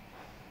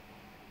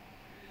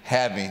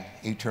having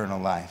eternal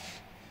life?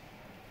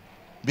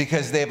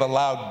 Because they've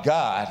allowed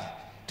God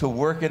to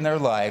work in their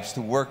lives,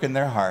 to work in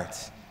their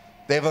hearts.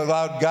 They've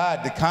allowed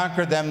God to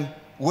conquer them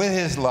with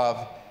his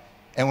love.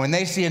 And when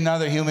they see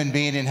another human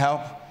being in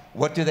help,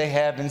 what do they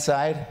have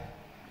inside?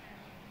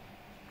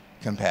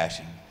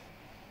 Compassion.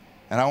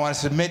 And I want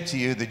to submit to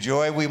you the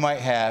joy we might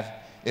have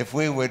if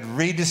we would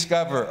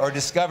rediscover or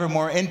discover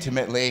more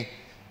intimately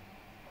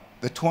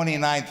the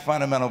 29th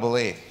fundamental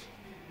belief.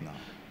 No,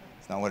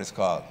 it's not what it's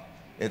called.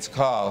 It's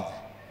called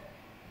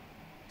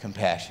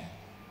compassion.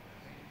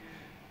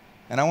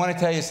 And I want to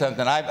tell you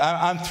something.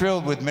 I'm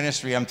thrilled with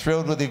ministry. I'm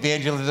thrilled with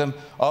evangelism.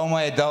 All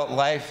my adult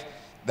life,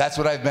 that's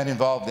what I've been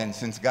involved in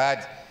since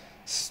God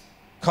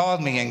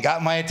called me and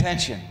got my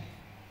attention.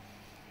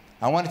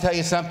 I want to tell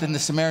you something the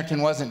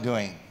Samaritan wasn't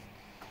doing.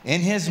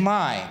 In his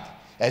mind,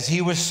 as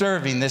he was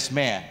serving this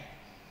man,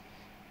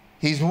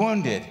 he's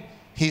wounded,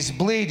 he's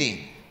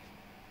bleeding,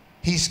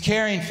 he's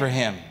caring for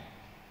him.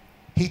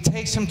 He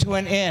takes him to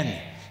an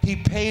inn. He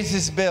pays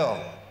his bill.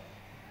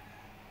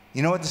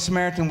 You know what the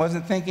Samaritan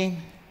wasn't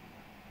thinking?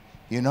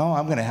 You know,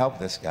 I'm going to help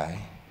this guy.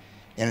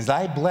 And as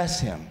I bless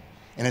him,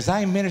 and as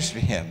I minister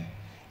to him,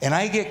 and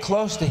I get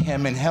close to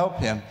him and help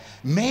him,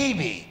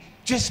 maybe,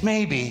 just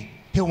maybe,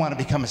 he'll want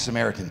to become a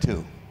Samaritan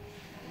too.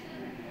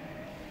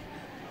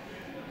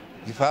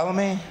 You follow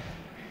me?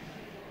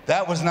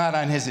 That was not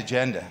on his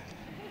agenda.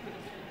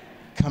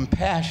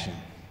 Compassion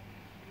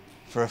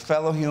for a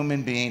fellow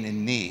human being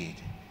in need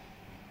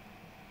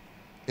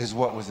is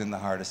what was in the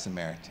heart of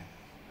Samaritan.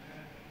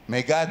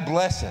 May God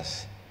bless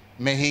us.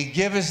 May he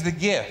give us the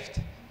gift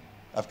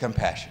of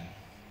compassion.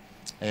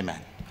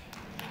 Amen.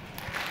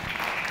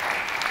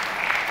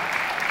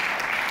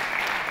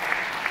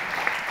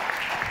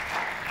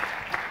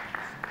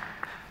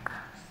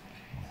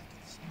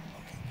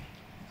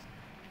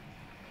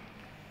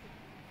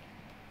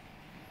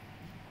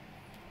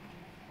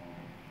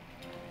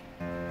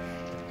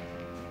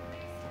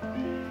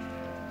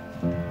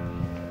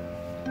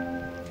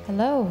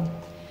 Hello.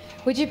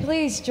 Would you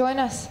please join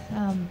us,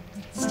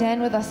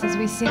 stand with us as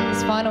we sing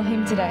this final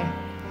hymn today.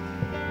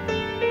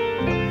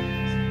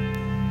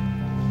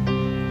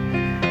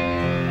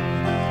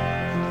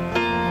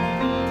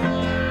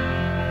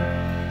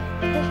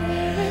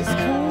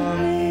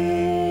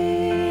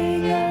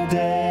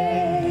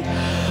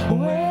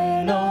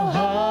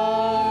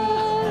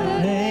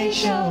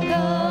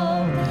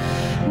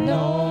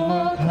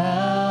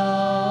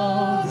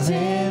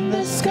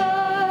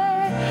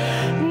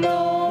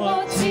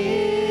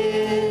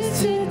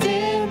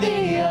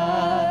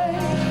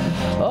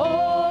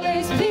 All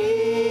is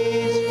peace.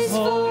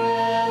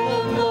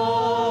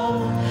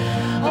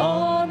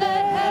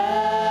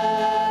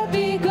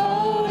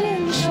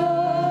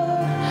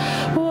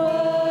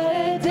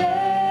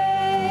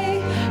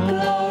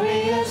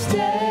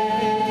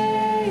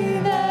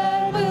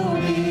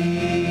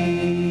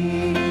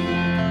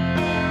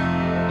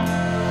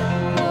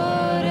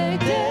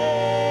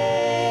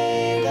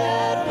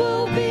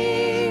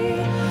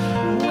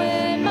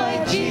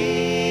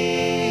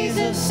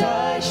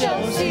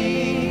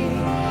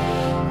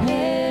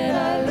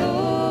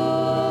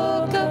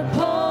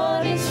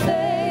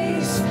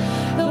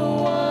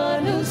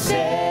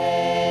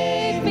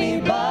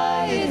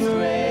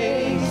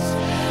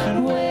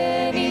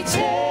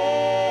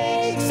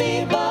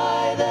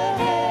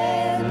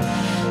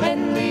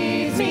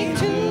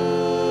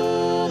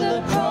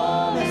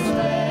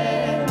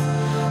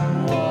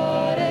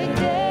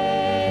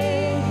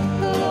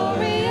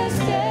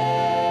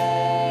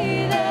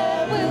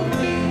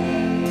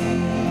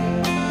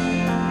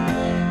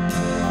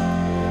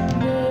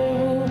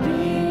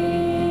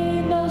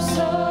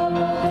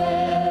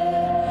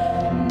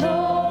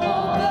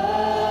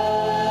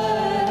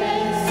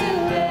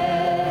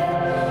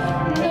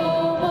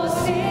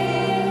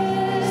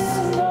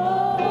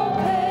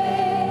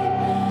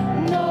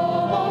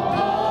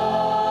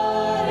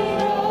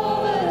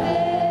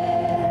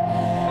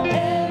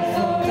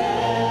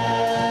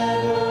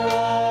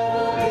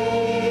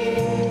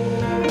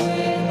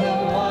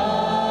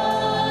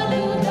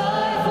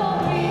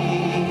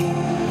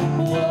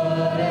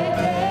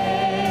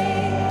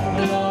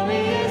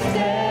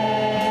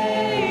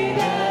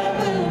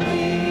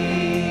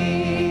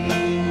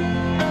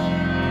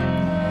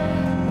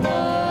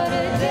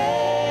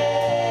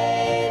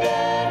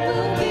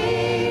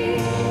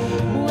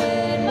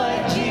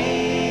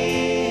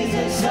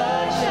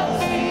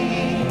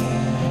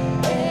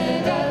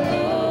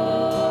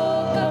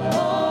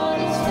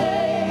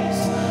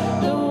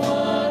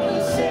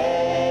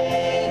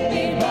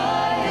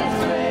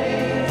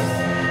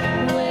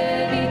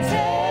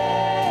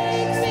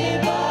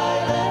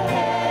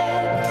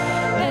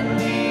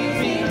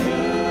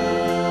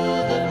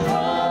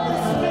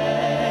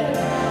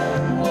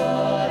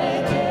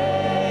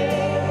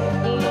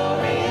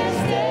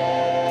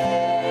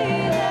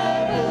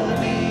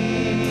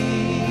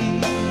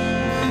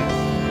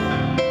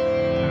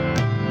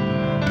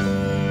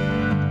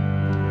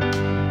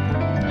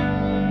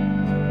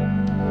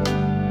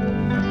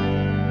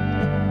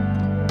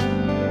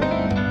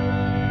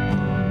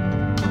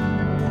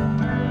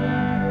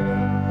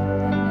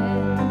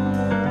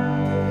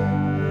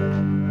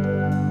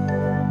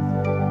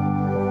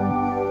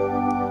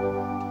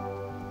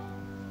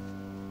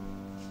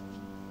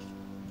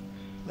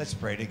 Let's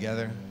pray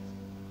together.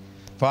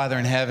 Father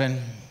in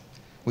heaven,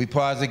 we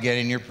pause again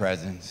in your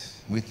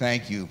presence. We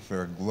thank you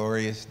for a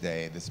glorious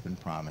day that's been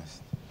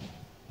promised,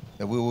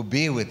 that we will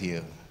be with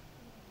you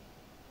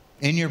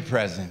in your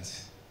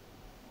presence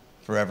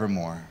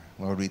forevermore.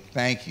 Lord, we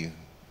thank you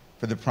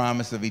for the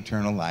promise of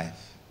eternal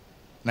life.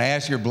 And I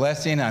ask your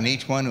blessing on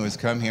each one who has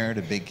come here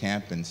to Big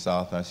Camp in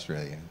South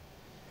Australia.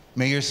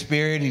 May your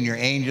spirit and your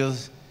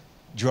angels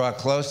draw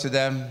close to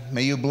them.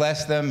 May you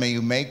bless them. May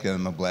you make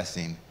them a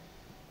blessing.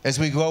 As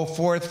we go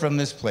forth from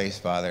this place,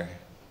 Father,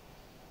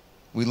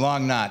 we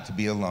long not to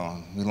be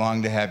alone. We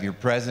long to have your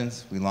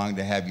presence. We long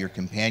to have your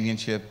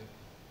companionship.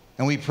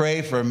 And we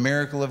pray for a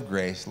miracle of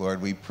grace,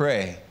 Lord. We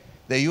pray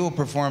that you will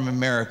perform a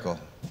miracle,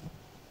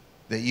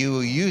 that you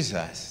will use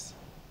us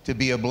to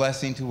be a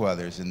blessing to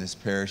others in this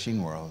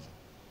perishing world.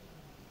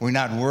 We're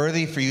not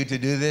worthy for you to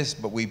do this,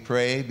 but we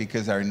pray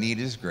because our need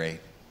is great.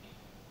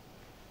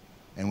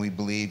 And we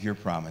believe your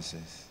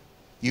promises.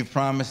 You've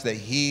promised that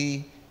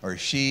he or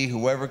she,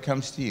 whoever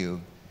comes to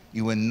you,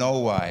 you in no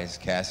wise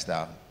cast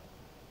out.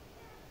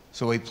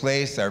 So we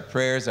place our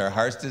prayers, our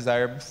heart's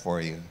desire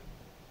before you.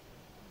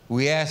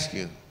 We ask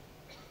you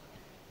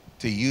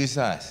to use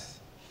us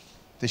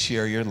to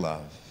share your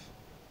love.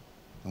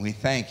 And we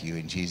thank you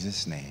in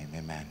Jesus' name.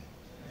 Amen.